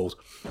DSDA's fault.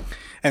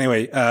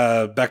 Anyway,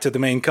 back to the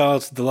main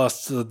card.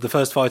 The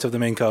first fight of the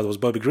main card was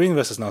Bobby Green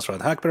versus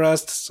Nasrat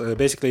Haqparast. So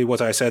basically,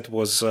 what I said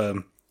was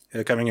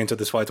coming into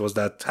this fight was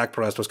that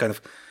Haqparast was kind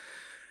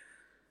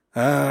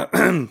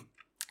of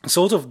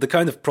sort of the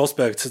kind of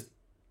prospect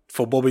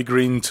for Bobby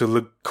Green to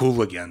look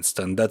cool against,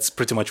 and that's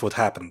pretty much what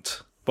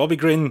happened. Bobby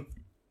Green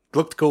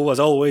looked cool as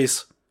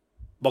always,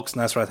 boxed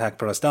Nasrat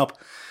Haqparast up.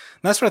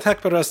 Nasrat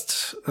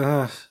Haqparast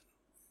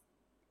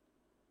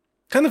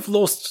kind of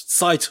lost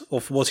sight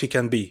of what he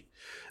can be.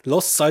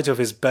 Lost sight of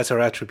his better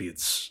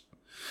attributes.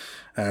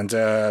 And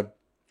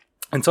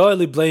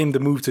entirely blame the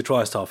move to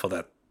TriStar for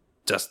that.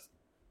 Just,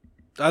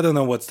 I don't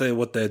know what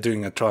they're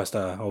doing at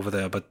TriStar over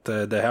there, but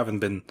they haven't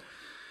been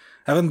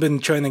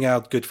churning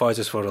out good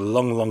fighters for a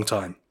long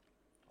time.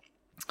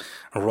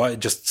 Right,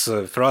 just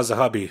Firas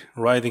Zahabi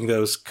riding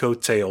those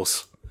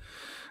coattails,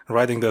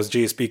 riding those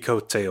GSP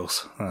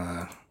coattails.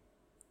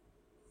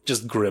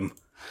 Just grim.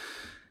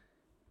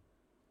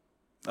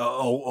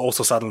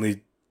 Also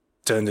suddenly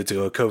turned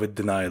into a COVID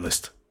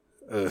denialist.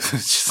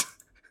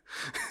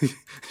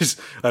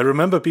 I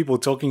remember people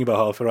talking about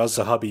how Firas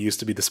Zahabi used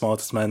to be the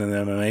smartest man in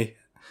MMA,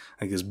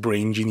 like this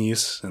brain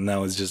genius, and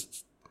now it's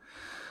just...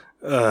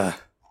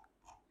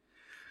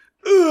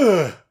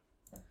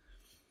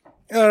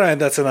 Alright,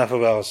 that's enough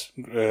about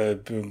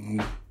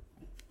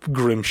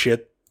grim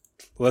shit.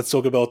 Let's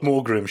talk about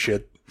more grim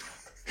shit.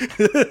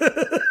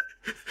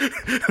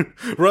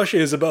 Russia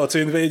is about to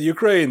invade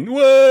Ukraine.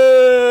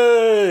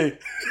 Way!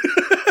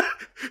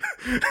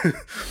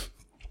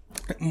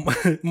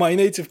 My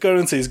native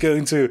currency is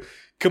going to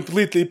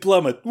completely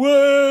plummet.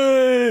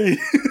 Way!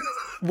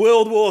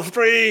 World War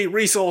III,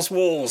 resource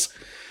wars.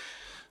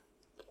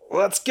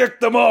 Let's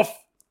kick them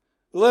off.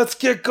 Let's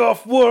kick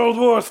off World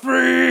War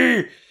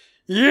III.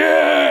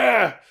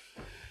 Yeah!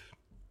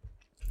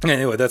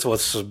 Anyway, that's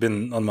what's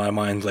been on my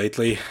mind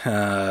lately.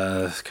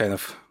 Kind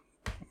of,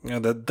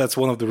 that's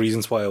one of the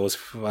reasons why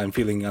I'm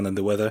feeling under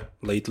the weather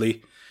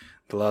lately.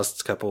 The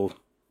last couple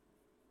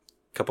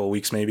of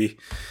weeks, maybe.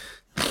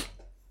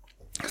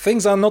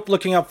 Things are not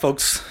looking up,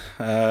 folks.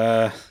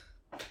 Well,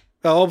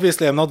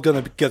 obviously, I'm not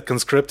gonna get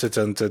conscripted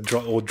and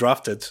or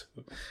drafted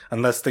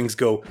unless things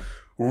go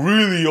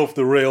really off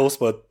the rails.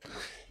 But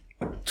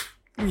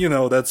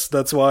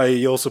that's why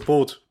your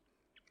support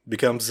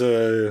becomes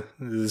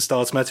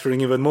starts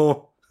mattering even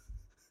more.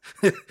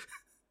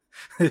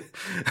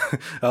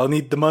 I'll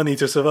need the money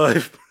to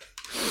survive.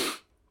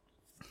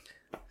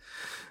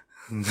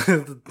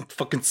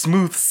 Fucking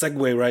smooth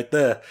segue right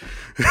there.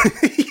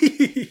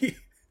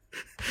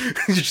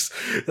 Just,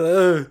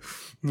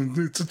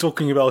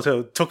 talking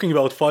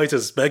about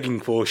fighters begging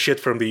for shit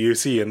from the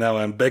UFC, and now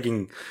I'm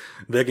begging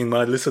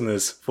my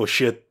listeners for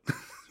shit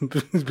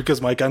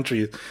because my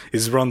country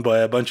is run by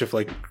a bunch of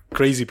like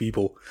crazy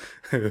people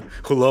who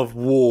love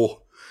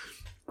war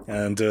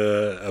and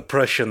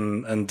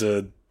oppression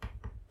and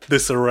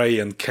disarray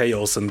and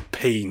chaos and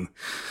pain,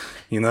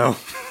 Nah,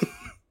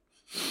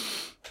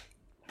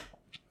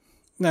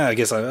 I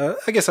guess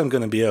I'm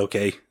gonna be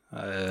okay.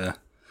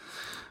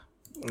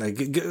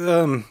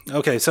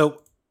 Okay,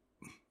 so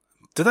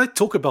did I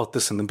talk about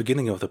this in the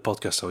beginning of the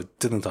podcast, or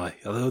didn't I?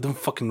 I don't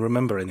fucking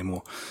remember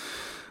anymore.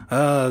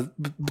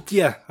 But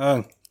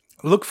yeah,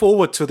 look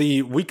forward to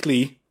the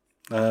weekly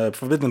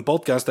Forbidden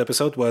Podcast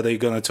episode where they're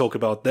going to talk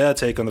about their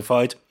take on the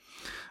fight,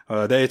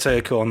 their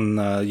take on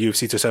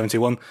UFC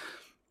 271.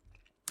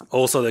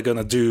 Also,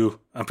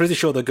 I'm pretty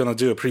sure they're going to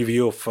do a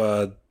preview of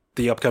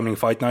the upcoming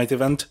Fight Night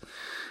event,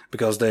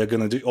 because they're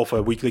going to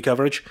offer weekly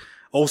coverage.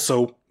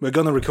 Also, we're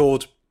going to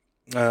record...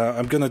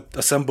 I'm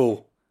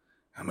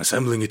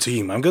assembling a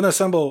team. I'm going to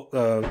assemble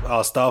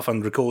our staff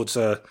and record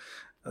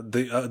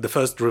the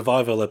first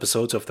revival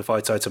episode of the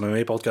Fight Sites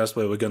MMA podcast,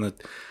 where we're going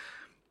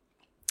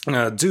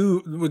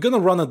to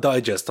run a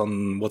digest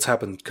on what's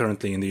happened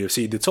currently in the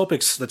UFC. The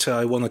topics that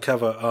I want to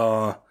cover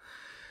are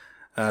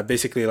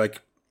basically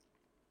like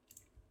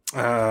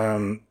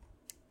the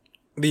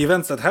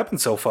events that happened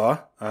so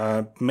far,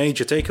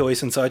 major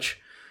takeaways and such,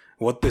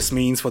 what this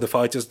means for the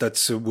fighters that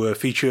were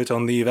featured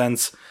on the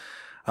events,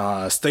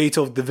 state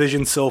of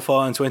division so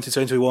far in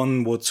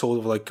 2021, what sort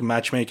of like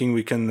matchmaking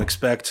we can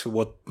expect,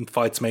 what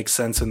fights make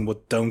sense and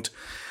what don't.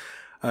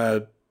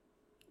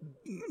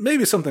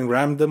 Maybe something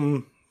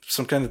random,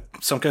 some kind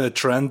of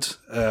trend,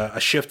 a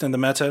shift in the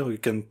meta. We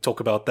can talk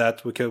about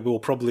that. We'll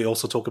probably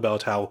also talk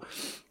about how,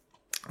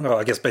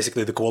 I guess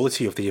basically the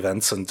quality of the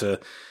events and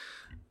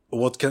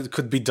what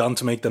could be done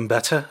to make them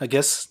better. I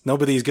guess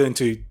nobody's going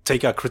to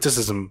take our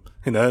criticism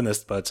in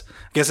earnest, but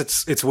I guess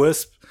it's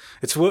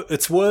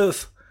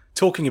worth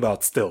talking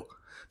about still.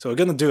 So we're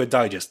going to do a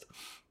digest.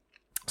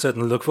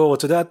 Certainly look forward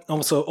to that.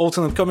 Also,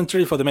 alternate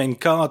commentary for the main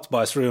card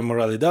by Sriram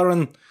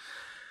Muralidharan.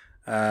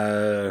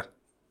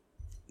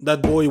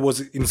 That boy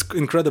was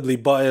incredibly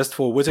biased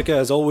for Whittaker,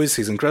 as always.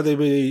 He's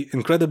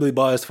incredibly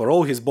biased for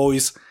all his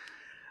boys.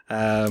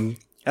 And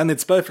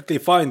it's perfectly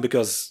fine,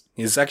 because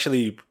he's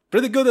actually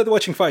pretty good at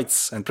watching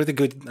fights and pretty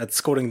good at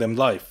scoring them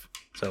live.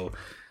 So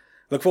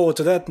look forward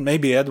to that.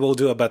 Maybe Ed will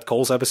do a Bad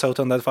Calls episode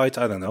on that fight.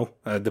 I don't know.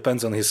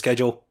 Depends on his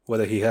schedule,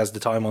 whether he has the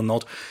time or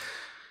not.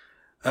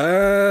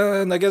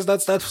 And I guess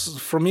that's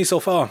from me so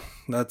far.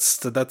 That's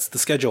the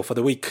schedule for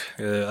the week,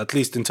 at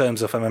least in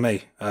terms of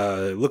MMA.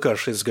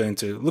 Lukash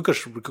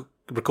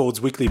records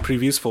weekly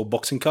previews for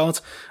boxing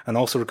cards and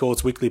also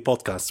records weekly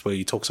podcasts where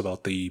he talks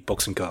about the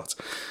boxing cards.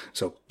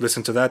 So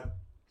listen to that.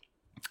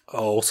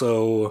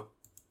 Also,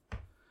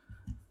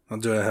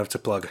 what do I have to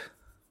plug?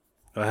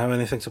 Do I have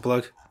anything to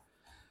plug?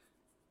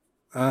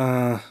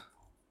 I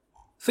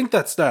think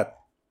that's that.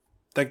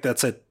 I think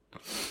that's it.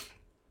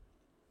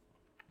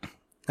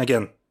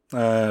 Again,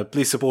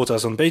 please support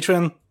us on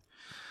Patreon.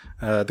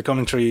 The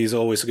commentary is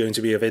always going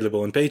to be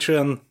available on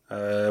Patreon.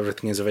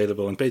 Everything is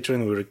available on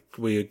Patreon.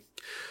 We're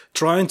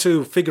trying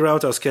to figure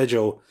out our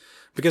schedule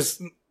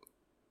because,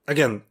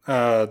 again,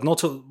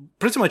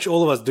 pretty much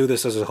all of us do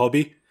this as a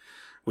hobby.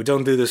 We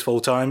don't do this full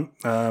time.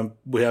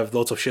 We have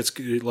lots of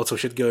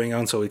shit going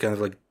on, so we kind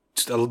of like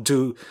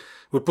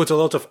we put a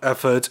lot of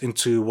effort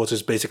into what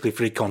is basically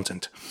free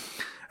content.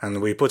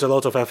 And we put a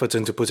lot of effort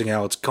into putting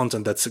out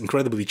content that's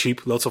incredibly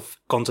cheap. Lots of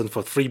content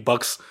for $3,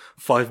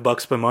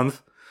 $5 per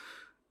month.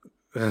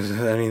 I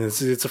mean,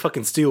 it's a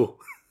fucking steal,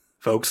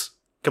 folks.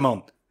 Come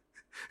on.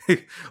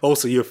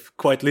 Also, you're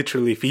quite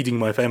literally feeding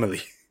my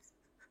family.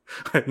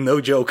 No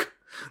joke.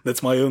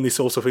 That's my only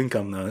source of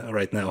income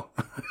right now.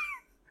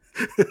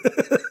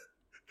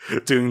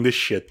 Doing this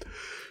shit.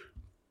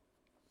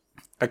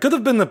 I could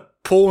have been a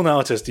porn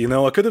artist, you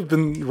know. I could have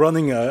been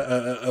running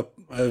a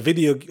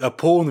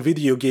porn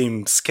video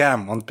game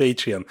scam on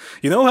Patreon.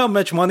 You know how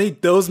much money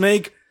those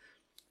make?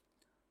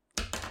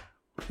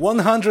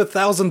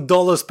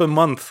 $100,000 per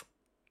month.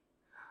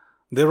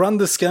 They run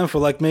the scam for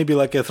maybe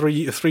a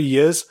three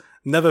years,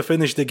 never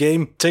finish the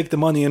game, take the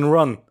money and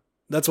run.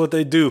 That's what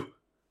they do.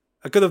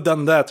 I could have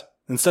done that.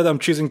 Instead, I'm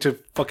choosing to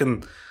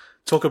fucking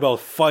talk about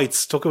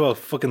fights, talk about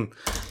fucking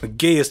the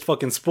gayest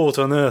fucking sport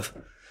on earth.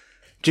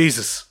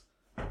 Jesus.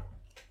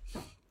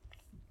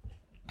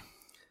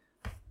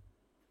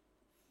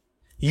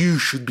 You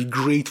should be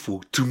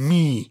grateful to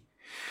me.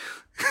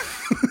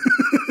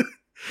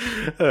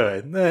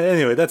 Alright,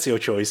 anyway, that's your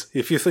choice.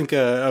 If you think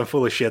I'm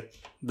full of shit,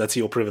 that's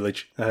your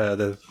privilege.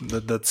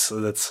 That's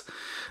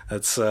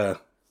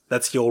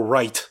your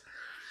right.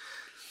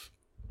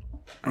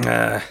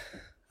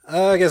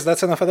 I guess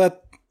that's enough of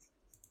that.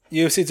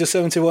 UFC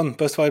 271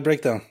 post-fight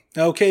breakdown.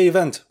 Okay,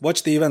 event.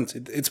 Watch the event.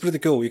 It's pretty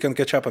cool. You can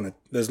catch up on it.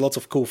 There's lots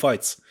of cool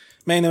fights.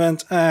 Main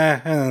event,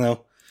 I don't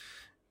know.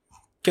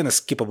 Kind of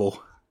skippable.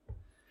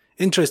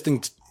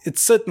 Interesting.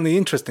 It's certainly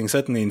interesting,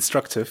 certainly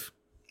instructive.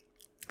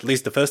 At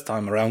least the first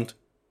time around.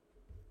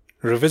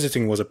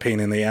 Revisiting was a pain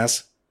in the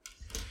ass.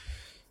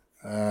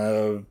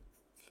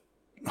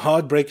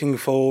 Heartbreaking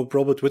for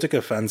Robert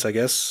Whittaker fans, I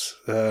guess.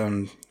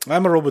 I'm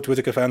a Robert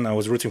Whittaker fan. I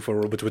was rooting for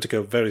Robert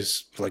Whittaker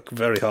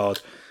very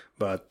hard.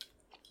 But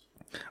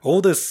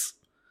all this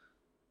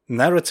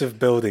narrative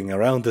building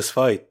around this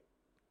fight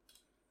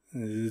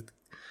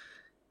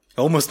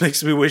almost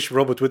makes me wish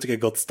Robert Whittaker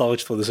got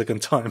starched for the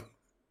second time.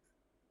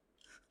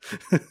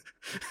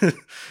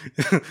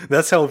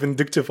 That's how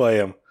vindictive I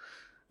am.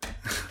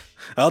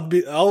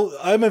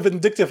 I'm a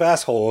vindictive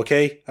asshole,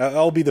 okay?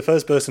 I'll be the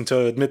first person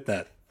to admit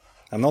that.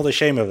 I'm not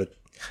ashamed of it.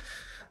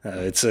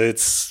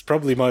 It's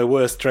probably my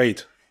worst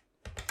trait.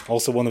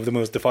 Also one of the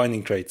most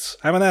defining traits.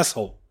 I'm an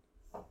asshole.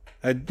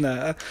 I'm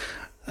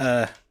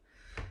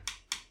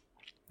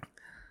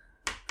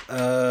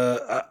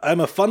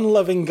a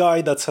fun-loving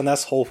guy that's an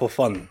asshole for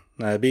fun.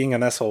 Being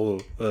an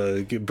asshole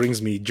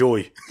brings me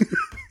joy.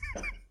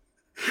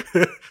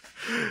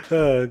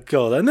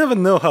 God, I never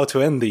know how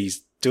to end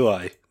these, do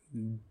I?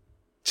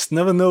 Just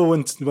never know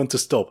when to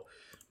stop.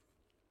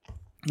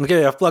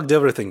 Okay, I've plugged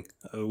everything.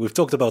 We've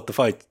talked about the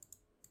fight.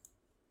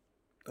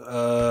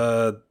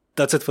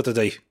 That's it for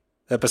today.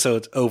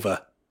 Episode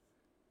over.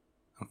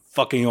 I'm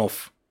fucking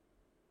off.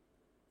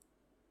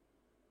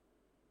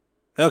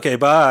 Okay,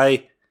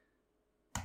 bye.